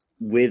still,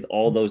 with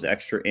all those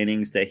extra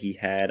innings that he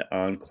had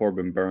on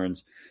Corbin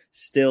Burnes,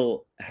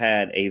 still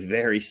had a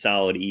very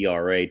solid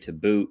ERA to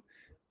boot.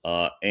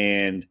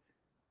 And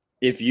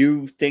if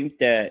you think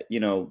that,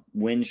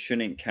 wins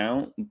shouldn't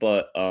count,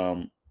 but,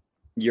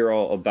 you're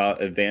all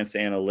about advanced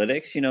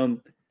analytics,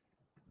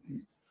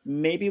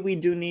 maybe we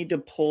do need to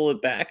pull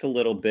it back a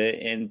little bit,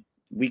 and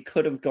we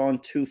could have gone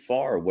too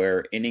far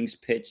where innings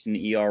pitched and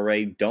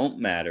ERA don't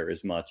matter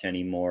as much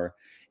anymore,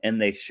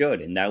 and they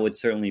should. And that would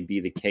certainly be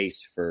the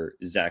case for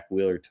Zach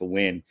Wheeler to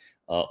win.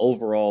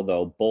 Overall,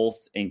 though,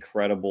 both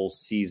incredible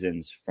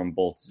seasons from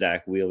both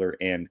Zach Wheeler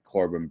and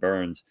Corbin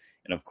Burnes.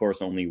 And, of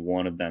course, only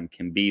one of them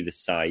can be the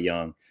Cy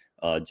Young.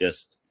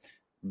 Just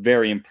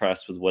very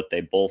impressed with what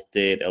they both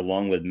did,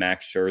 along with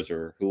Max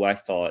Scherzer, who I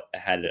thought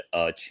had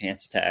a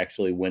chance to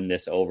actually win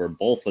this over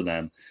both of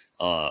them.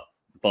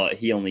 But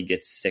he only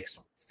gets 6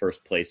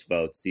 first-place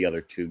votes. The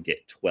other 2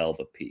 get 12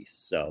 apiece.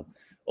 So,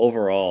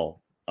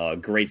 overall,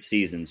 great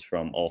seasons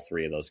from all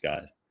 3 of those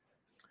guys.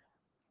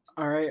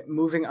 All right,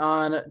 moving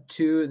on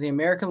to the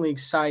American League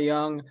Cy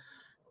Young.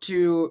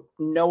 To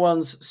no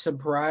one's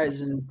surprise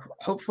and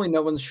hopefully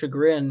no one's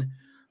chagrin,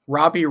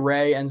 Robbie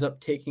Ray ends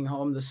up taking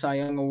home the Cy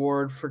Young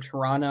Award for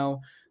Toronto.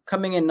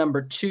 Coming in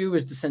number 2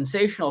 is the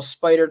sensational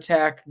Spider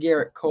Tack,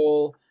 Garrett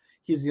Cole.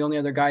 He's the only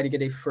other guy to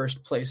get a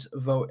first-place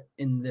vote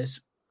in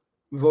this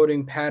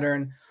voting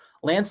pattern.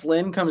 Lance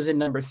Lynn comes in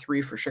number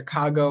 3 for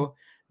Chicago.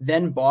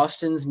 Then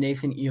Boston's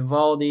Nathan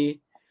Eovaldi.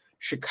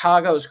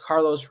 Chicago's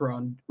Carlos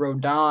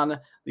Rodon,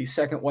 the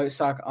second White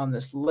Sox on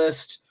this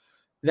list.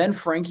 Then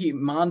Frankie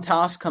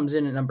Montas comes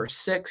in at number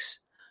 6.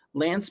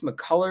 Lance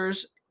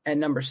McCullers at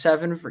number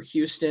 7 for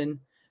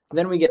Houston.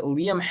 Then we get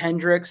Liam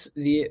Hendriks,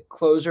 the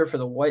closer for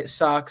the White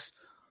Sox.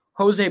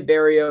 Jose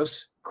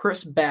Barrios,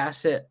 Chris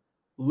Bassett,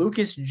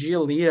 Lucas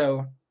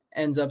Giolito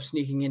ends up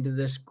sneaking into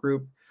this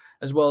group,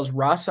 as well as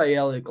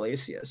Rafael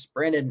Iglesias.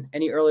 Brandon,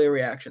 any early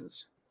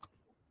reactions?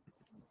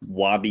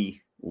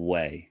 Wabi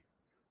Way.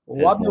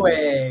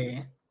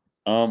 Wabi-way.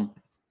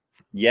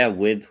 Yeah,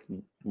 with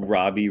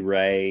Robbie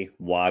Ray,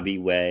 Wabi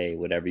Way,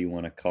 whatever you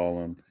want to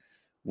call him,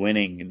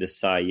 winning the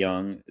Cy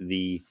Young.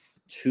 The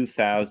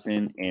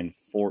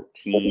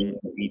 2014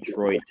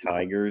 Detroit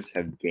Tigers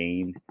have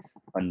gained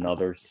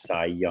another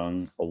Cy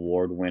Young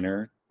Award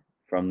winner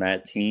from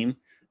that team.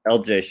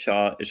 LJ,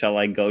 shall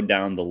I go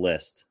down the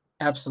list?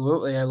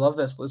 Absolutely. I love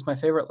this. This is my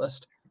favorite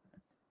list.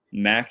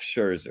 Max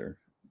Scherzer,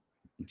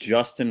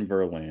 Justin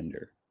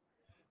Verlander,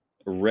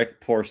 Rick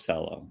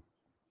Porcello,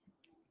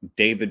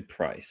 David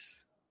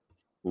Price,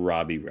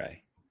 Robbie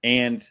Ray.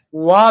 And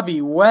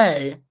Wabi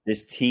Way.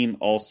 This team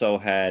also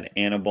had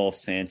Anibal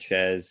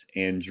Sanchez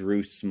and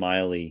Drew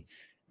Smyly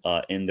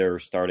in their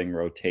starting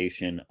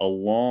rotation,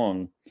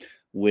 along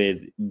with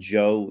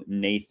Joe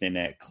Nathan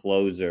at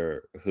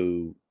closer,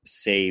 who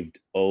saved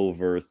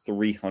over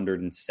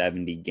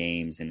 370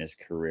 games in his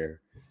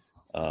career.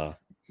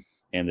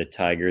 And the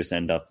Tigers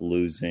end up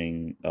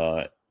losing.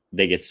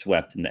 They get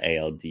swept in the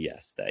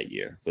ALDS that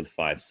year with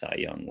 5 Cy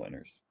Young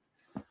winners.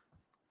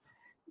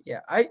 Yeah,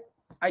 I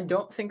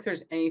don't think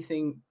there's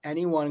anything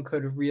anyone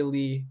could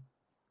really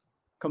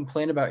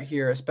complain about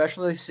here,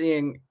 especially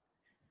seeing.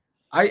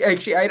 I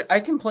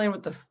complain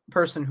with the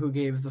person who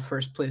gave the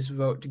first place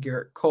vote to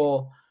Garrett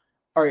Cole.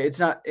 All right,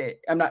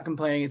 I'm not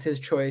complaining. It's his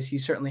choice. He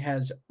certainly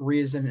has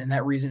reason, and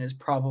that reason is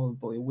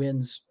probably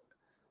wins.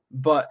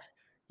 But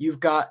you've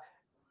got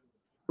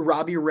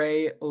Robbie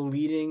Ray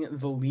leading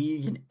the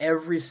league in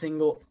every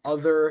single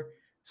other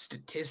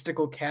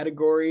statistical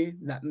category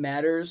that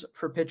matters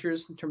for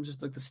pitchers in terms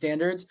of like the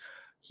standards.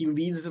 He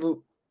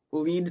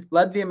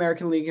led the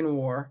American League in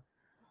WAR,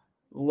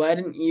 led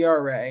in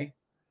ERA,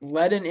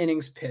 led in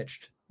innings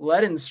pitched,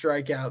 led in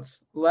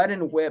strikeouts, led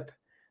in WHIP,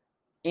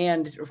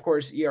 and of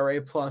course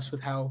ERA plus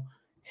with how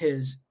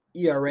his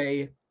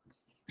ERA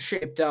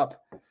shaped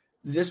up.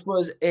 This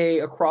was a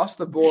across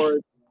the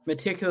board,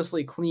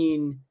 meticulously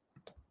clean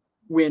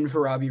win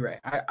for Robbie Ray.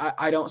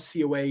 I don't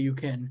see a way you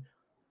can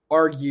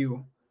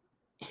argue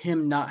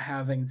him not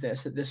having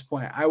this at this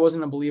point. I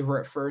wasn't a believer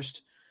at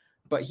first,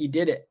 but he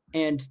did it.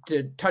 And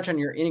to touch on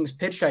your innings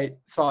pitched, I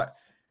thought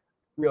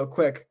real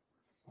quick,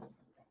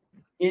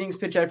 innings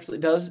pitched actually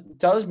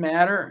does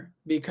matter,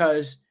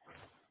 because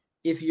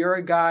if you're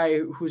a guy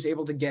who's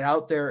able to get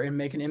out there and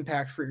make an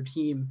impact for your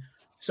team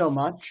so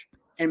much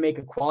and make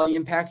a quality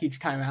impact each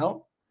time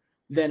out,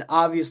 then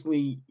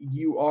obviously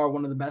you are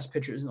one of the best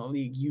pitchers in the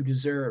league. You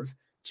deserve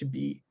to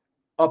be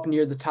up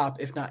near the top,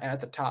 if not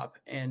at the top.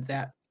 And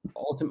that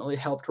ultimately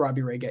helped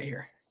Robbie Ray get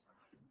here.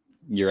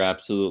 You're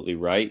absolutely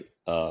right.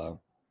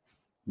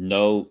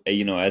 No,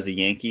 as a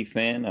Yankee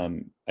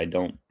fan, I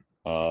don't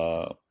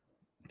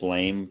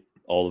blame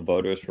all the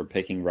voters for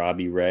picking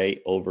Robbie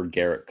Ray over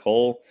Garrett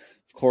Cole.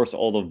 Of course,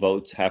 all the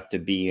votes have to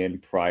be in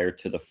prior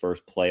to the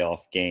first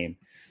playoff game.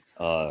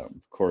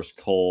 Of course,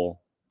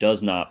 Cole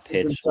does not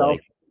pitch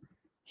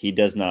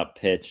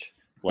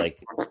like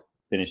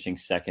finishing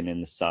second in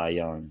the Cy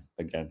Young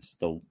against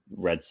the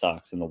Red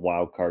Sox in the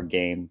wild card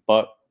game.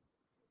 But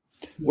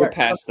we're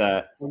past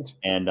that.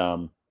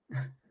 And,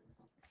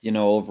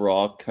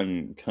 overall,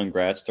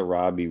 congrats to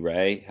Robbie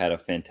Ray. Had a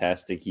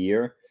fantastic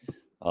year.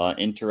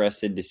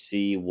 Interested to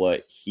see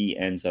what he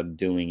ends up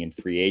doing in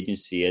free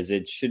agency. As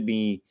it should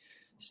be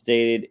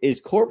stated,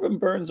 is Corbin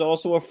Burnes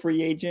also a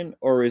free agent,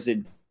 or is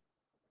it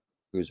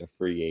who's a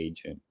free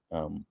agent?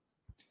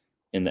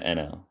 in the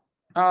NL?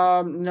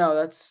 No,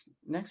 that's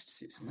next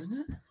season, isn't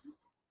it?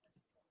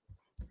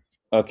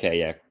 Okay,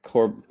 yeah.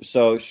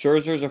 So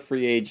Scherzer's a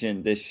free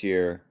agent this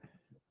year.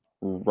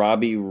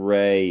 Robbie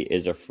Ray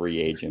is a free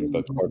agent,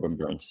 but Corbin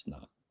Burnes is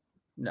not.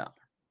 No.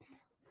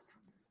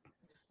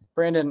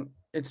 Brandon,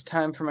 it's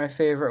time for my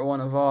favorite one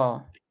of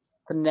all,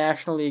 the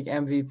National League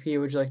MVP.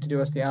 Would you like to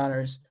do us the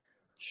honors?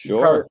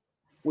 Sure.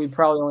 We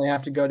probably only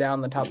have to go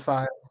down the top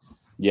 5.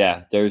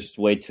 Yeah, there's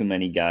way too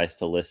many guys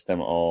to list them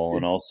all.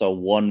 And also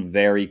one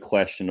very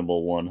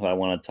questionable one who I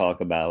want to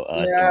talk about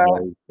at the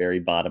very, very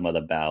bottom of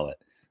the ballot.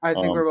 I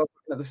think we're both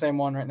looking at the same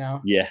one right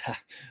now. Yeah,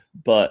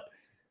 but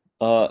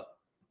NL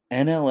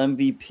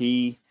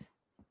MVP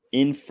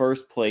in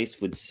first place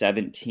with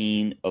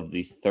 17 of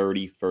the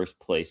 30 first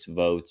place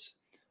votes,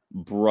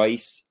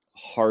 Bryce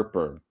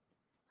Harper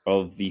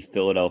of the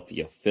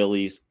Philadelphia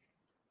Phillies.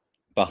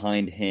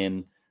 Behind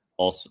him,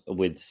 also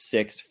with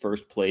 6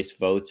 first place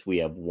votes, we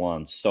have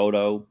Juan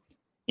Soto.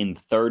 In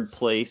third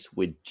place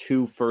with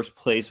 2 first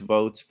place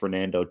votes,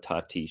 Fernando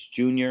Tatis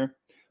Jr.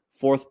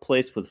 Fourth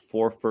place with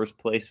 4 first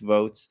place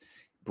votes,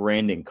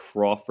 Brandon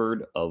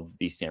Crawford of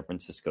the San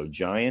Francisco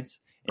Giants.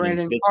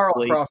 Brandon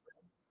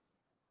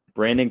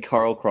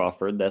Carl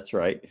Crawford, that's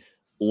right.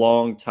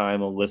 Long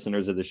time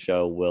listeners of the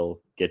show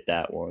will get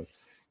that one.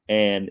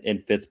 And in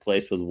 5th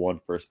place with 1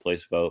 first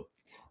place vote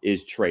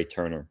is Trey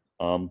Turner.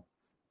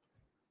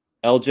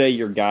 LJ,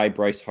 your guy,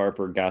 Bryce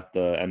Harper, got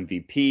the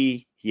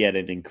MVP. He had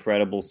an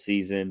incredible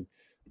season.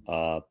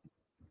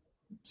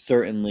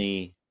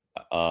 Certainly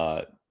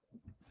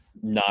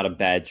not a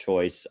bad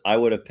choice. I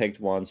would have picked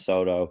Juan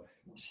Soto.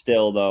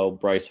 Still, though,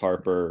 Bryce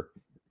Harper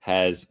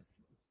has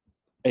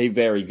a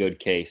very good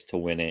case to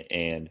win it,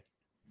 and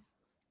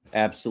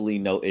absolutely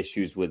no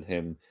issues with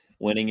him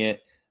winning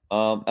it.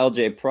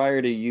 LJ,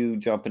 prior to you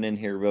jumping in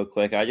here real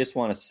quick, I just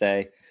want to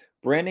say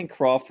Brandon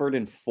Crawford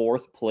in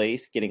 4th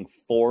place, getting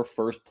 4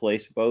 first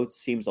place votes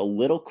seems a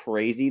little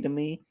crazy to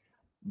me,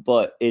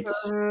 but it's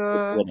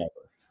whatever.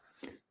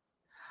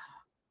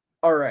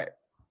 All right.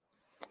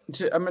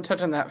 I'm going to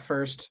touch on that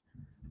first.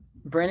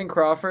 Brandon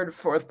Crawford,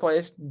 4th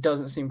place,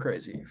 doesn't seem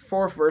crazy.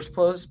 4 first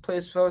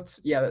place votes,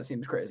 yeah, that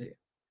seems crazy.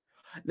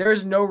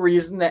 There's no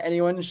reason that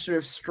anyone should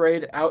have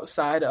strayed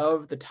outside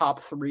of the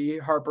top 3,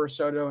 Harper,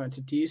 Soto, and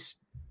Tatis,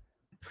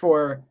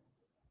 for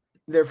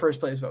their first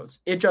place votes.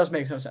 It just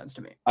makes no sense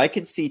to me. I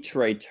could see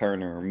Trey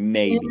Turner,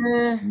 maybe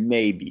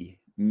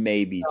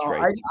no,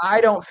 Trey. I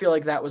don't feel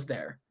like that was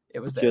there. It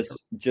was there.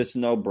 Just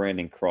no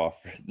Brandon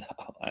Crawford,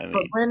 though.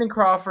 But Brandon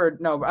Crawford,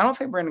 no, I don't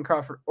think Brandon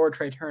Crawford or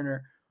Trey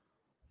Turner,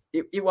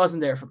 it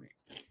wasn't there for me.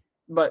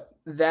 But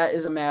that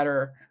is a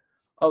matter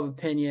of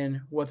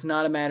opinion. What's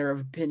not a matter of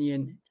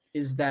opinion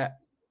is that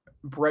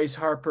Bryce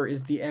Harper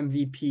is the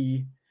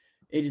MVP.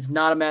 It is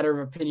not a matter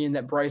of opinion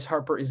that Bryce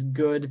Harper is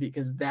good,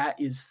 because that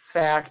is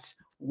fact.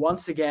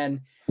 Once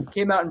again,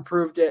 came out and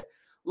proved it.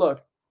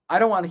 Look, I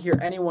don't want to hear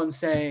anyone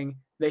saying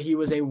that he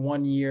was a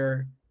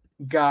 1-year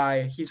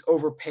guy. He's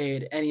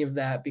overpaid, any of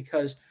that,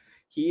 because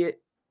he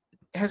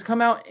has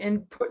come out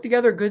and put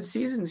together good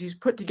seasons. He's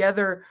put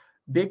together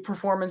big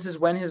performances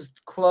when his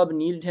club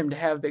needed him to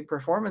have big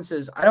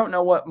performances. I don't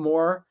know what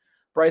more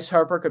Bryce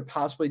Harper could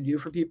possibly do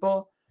for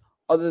people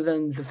other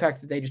than the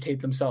fact that they just hate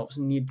themselves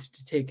and need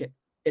to take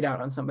it out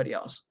on somebody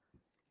else.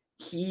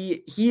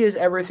 He is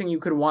everything you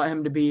could want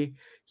him to be.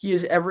 He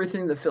is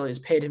everything the Phillies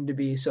paid him to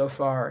be so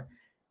far,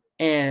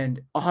 and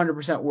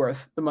 100%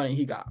 worth the money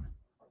he got.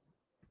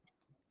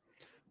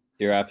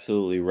 You're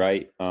absolutely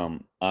right.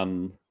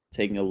 I'm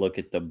taking a look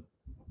at the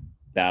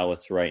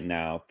ballots right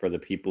now for the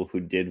people who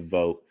did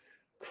vote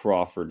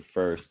Crawford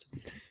first.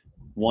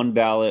 One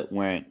ballot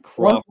went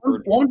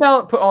Crawford. One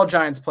ballot put all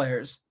Giants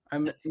players.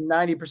 I'm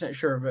 90%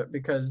 sure of it,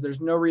 because there's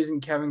no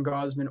reason Kevin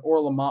Gausman or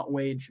Lamont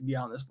Wade should be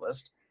on this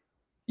list.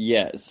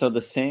 Yeah, so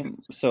the same.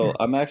 So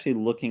I'm actually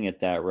looking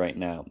at that right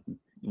now.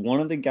 One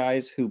of the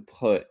guys who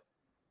put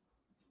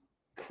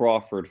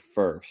Crawford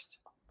first,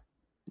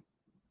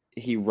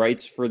 he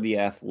writes for The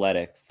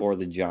Athletic for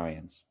the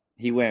Giants.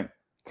 He went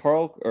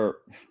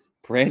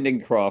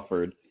Brandon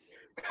Crawford,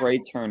 Trey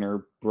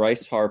Turner,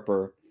 Bryce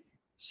Harper,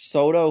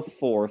 Soto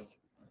 4th,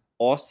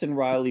 Austin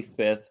Riley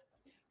 5th,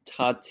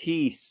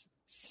 Tatis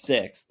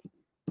 6th,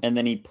 and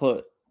then he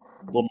put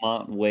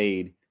Lamont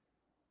Wade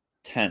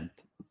 10th,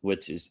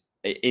 which is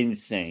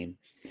insane.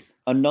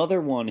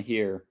 Another one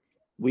here,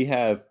 we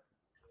have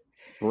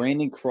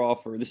Brandon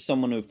Crawford. This is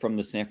someone who from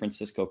the San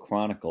Francisco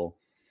Chronicle.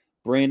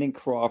 Brandon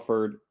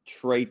Crawford,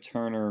 Trey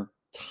Turner,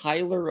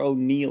 Tyler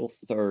O'Neill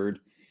 3rd,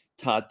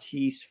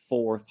 Tatis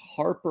 4th,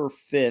 Harper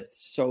 5th,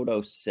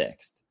 Soto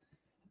 6th.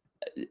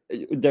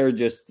 They're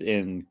just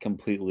in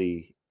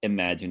completely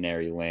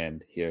imaginary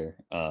land here.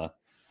 I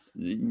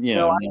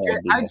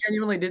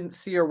genuinely didn't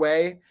see a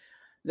way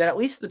that at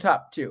least the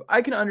top 2.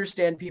 I can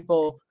understand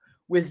people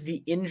with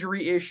the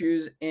injury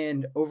issues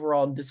and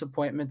overall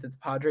disappointment that the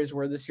Padres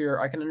were this year.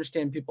 I can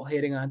understand people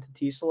hating on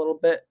Tatis a little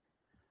bit,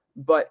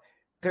 but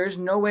there's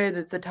no way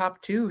that the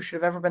top 2 should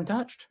have ever been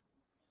touched.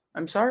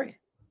 I'm sorry.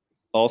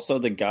 Also,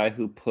 the guy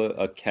who put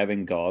a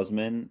Kevin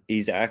Gausman,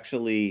 he's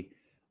actually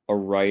a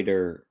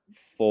writer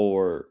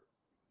for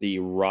the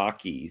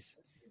Rockies.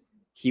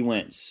 He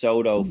went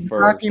Soto first.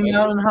 Rocky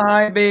Mountain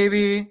High,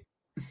 baby.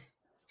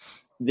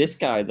 This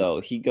guy, though,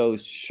 he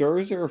goes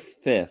Scherzer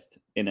 5th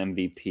in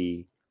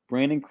MVP,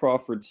 Brandon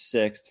Crawford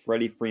 6th,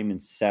 Freddie Freeman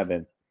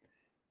 7th,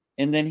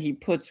 and then he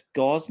puts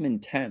Gausman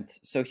 10th.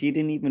 So he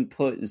didn't even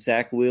put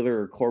Zach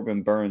Wheeler or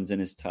Corbin Burns in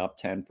his top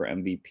 10 for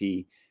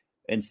MVP.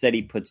 Instead,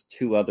 he puts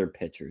 2 other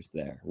pitchers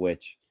there,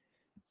 which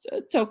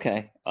it's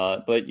okay.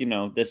 But,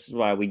 this is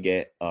why we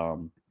get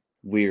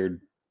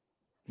weird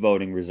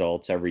voting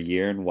results every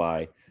year and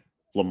why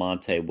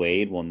Lamonte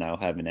Wade will now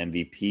have an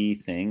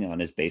MVP thing on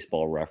his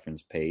Baseball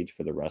Reference page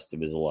for the rest of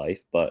his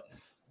life, but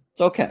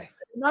it's okay.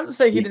 Not to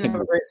say he didn't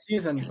have a great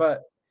season,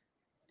 but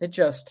it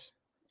just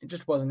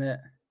wasn't it.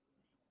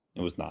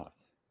 It was not.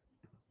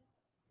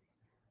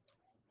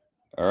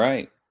 All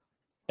right.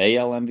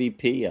 AL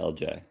MVP,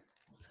 LJ.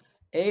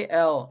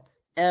 AL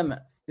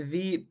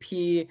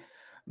MVP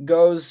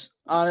goes,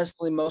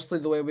 honestly, mostly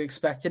the way we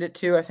expected it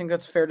to. I think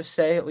that's fair to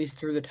say, at least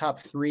through the top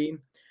 3.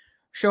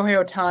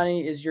 Shohei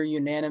Ohtani is your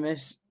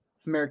unanimous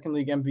American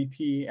League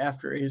MVP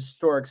after a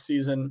historic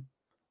season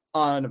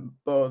on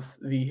both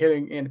the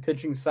hitting and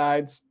pitching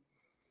sides.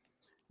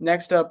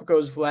 Next up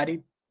goes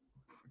Vladdy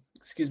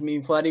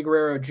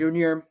Guerrero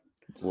Jr.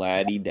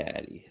 Vladdy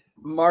Daddy.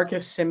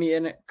 Marcus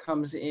Semien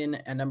comes in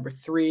at number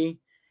 3.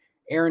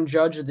 Aaron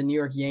Judge of the New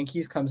York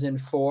Yankees comes in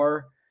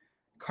 4.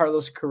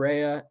 Carlos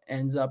Correa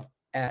ends up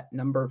at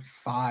number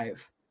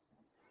 5.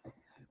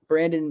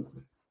 Brandon,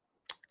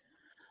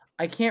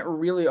 I can't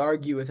really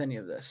argue with any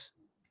of this.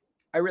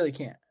 I really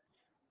can't.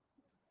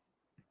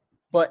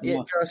 But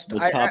the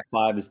top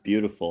 5 is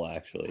beautiful,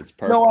 actually. It's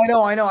perfect.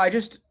 No, I know.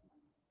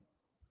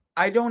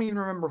 I don't even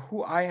remember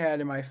who I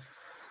had in my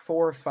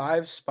 4 or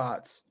 5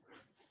 spots.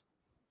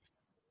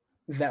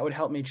 That would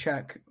help me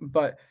check.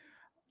 But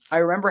I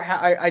remember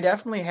I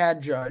definitely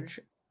had Judge.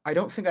 I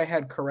don't think I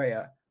had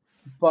Correa,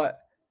 but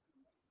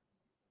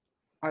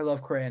I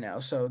love Correa now,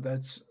 so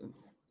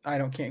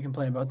can't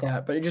complain about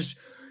that. But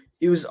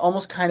it was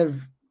almost kind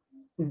of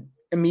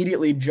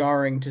immediately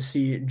jarring to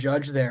see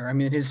Judge there. I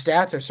mean, his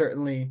stats are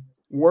certainly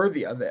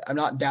worthy of it. I'm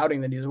not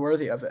doubting that he's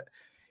worthy of it.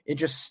 It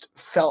just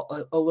felt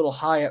a little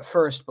high at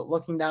first, but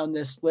looking down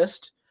this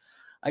list,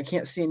 I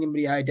can't see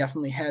anybody I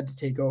definitely had to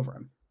take over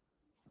him.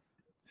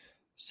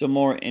 Some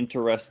more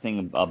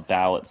interesting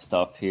ballot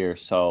stuff here.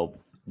 So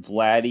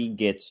Vladdy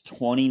gets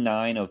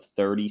 29 of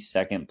 30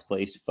 second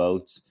place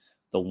votes.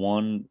 The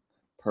one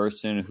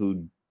person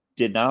who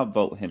did not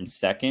vote him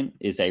second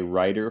is a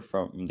writer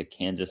from the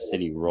Kansas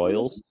City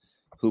Royals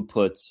who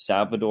puts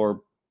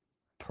Salvador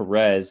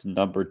Perez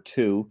number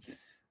 2.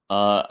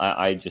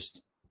 I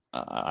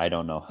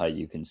don't know how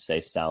you can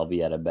say Salvi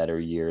had a better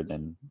year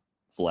than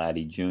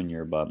Vladdy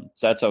Jr., but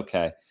that's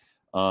okay.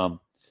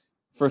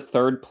 For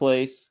third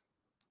place,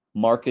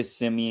 Marcus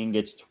Semien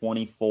gets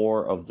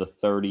 24 of the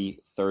 30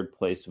 third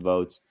place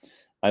votes.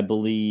 I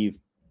believe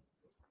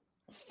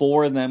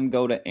 4 of them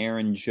go to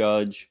Aaron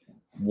Judge.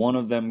 1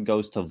 of them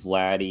goes to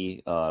Vladdy.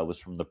 It was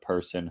from the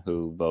person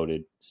who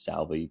voted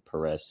Salvi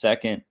Perez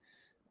second.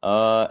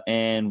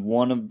 And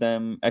 1 of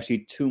them,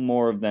 actually 2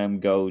 more of them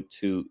go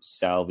to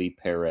Salvi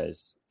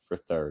Perez for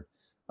third.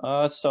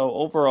 So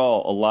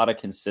overall, a lot of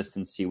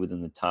consistency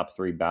within the top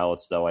 3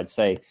 ballots, though. I'd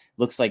say it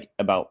looks like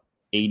about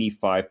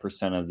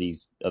 85%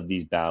 of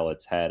these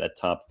ballots had a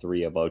top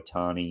 3 of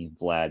Ohtani,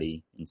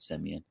 Vladdy, and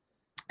Semien.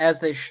 As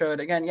they should.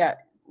 Again, yeah,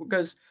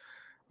 because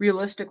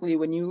realistically,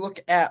 when you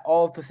look at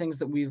all of the things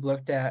that we've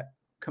looked at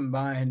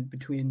combined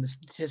between the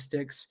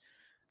statistics,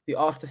 the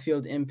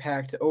off-the-field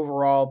impact, the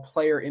overall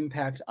player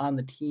impact on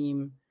the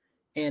team,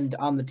 and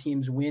on the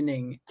team's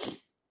winning,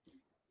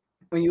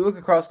 when you look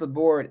across the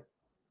board,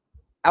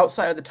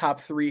 outside of the top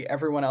 3,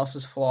 everyone else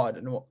is flawed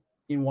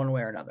in one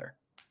way or another.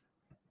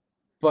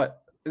 But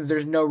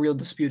there's no real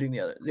disputing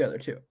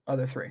the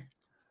other 3,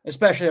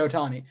 especially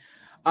Ohtani.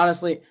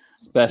 Honestly,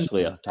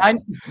 especially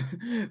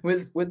Ohtani.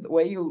 With the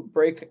way you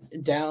break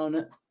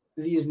down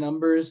these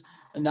numbers,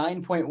 a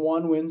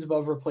 9.1 wins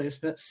above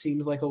replacement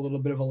seems like a little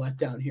bit of a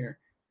letdown here.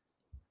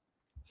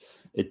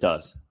 It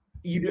does.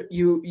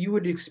 You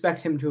would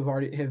expect him to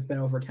have been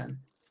over 10.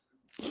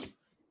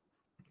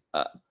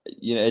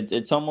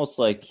 It's almost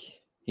like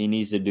he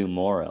needs to do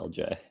more,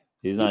 LJ.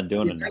 He's not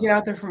doing enough. He's going to get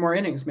out there for more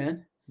innings,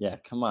 man. Yeah,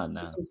 come on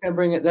now. That's what's going to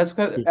bring it.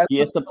 He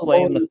has to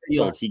play in the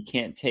field. He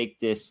can't take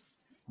this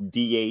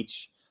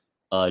DH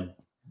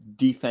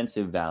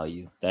defensive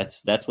value.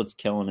 That's what's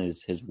killing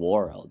his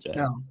WAR, LJ.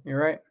 No, you're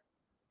right.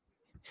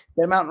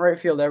 Get him out in right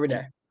field every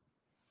day.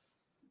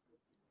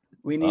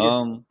 We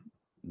need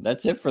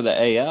That's it for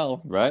the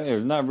AL, right?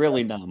 There's not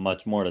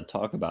much more to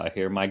talk about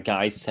here. My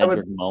guy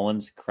Cedric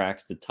Mullins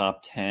cracks the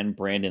top 10.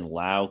 Brandon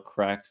Lau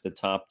cracks the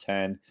top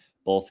 10.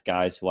 Both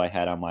guys who I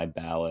had on my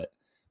ballot.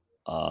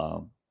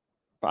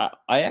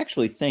 I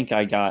actually think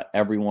I got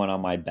everyone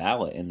on my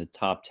ballot in the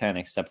top 10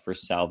 except for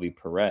Salvi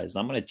Perez.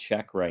 I'm going to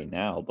check right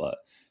now, but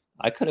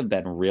I could have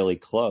been really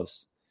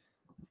close.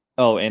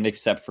 Oh, and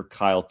except for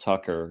Kyle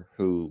Tucker,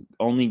 who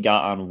only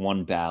got on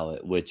 1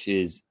 ballot, which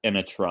is an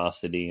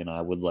atrocity, and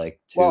I would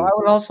like to... Well, I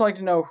would also like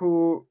to know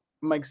who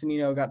Mike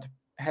Zunino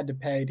had to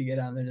pay to get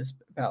on the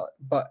ballot.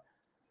 But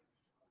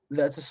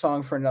that's a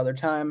song for another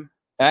time.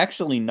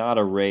 Actually, not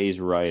a Rays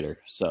writer,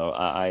 so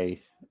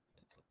I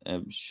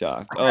am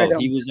shocked.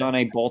 He was on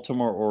a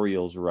Baltimore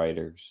Orioles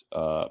writers,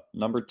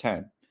 number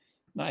 10.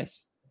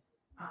 Nice.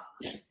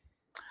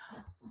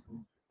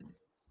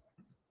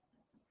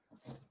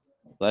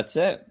 That's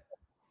it.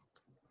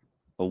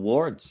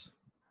 Awards.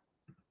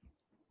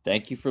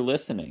 Thank you for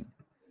listening.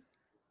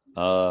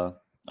 I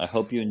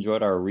hope you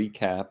enjoyed our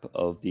recap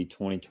of the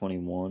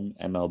 2021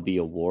 MLB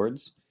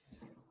awards.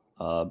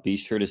 Be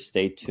sure to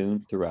stay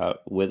tuned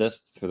with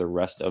us for the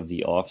rest of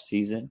the off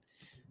season.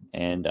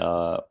 And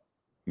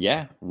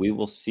we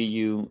will see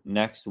you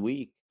next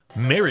week.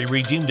 Mary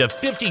redeemed a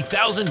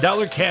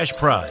 $50,000 cash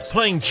prize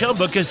playing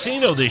Chumba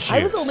Casino this year.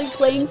 I was only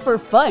playing for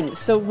fun,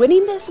 so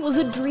winning this was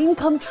a dream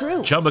come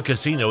true. Chumba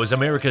Casino is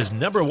America's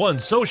 #1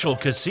 social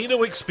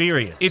casino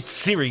experience. It's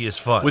serious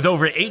fun. With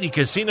over 80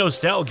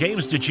 casino-style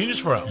games to choose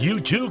from, you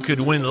too could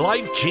win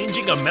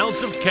life-changing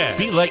amounts of cash.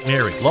 Be like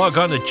Mary. Log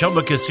on to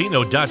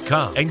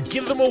ChumbaCasino.com and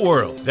give them a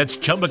whirl. That's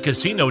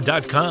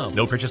ChumbaCasino.com.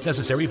 No purchase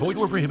necessary. Void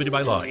where prohibited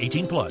by law.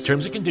 18+.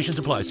 Terms and conditions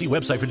apply. See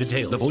website for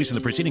details. The voice in the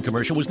preceding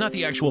commercial was not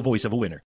the actual voice of a winner.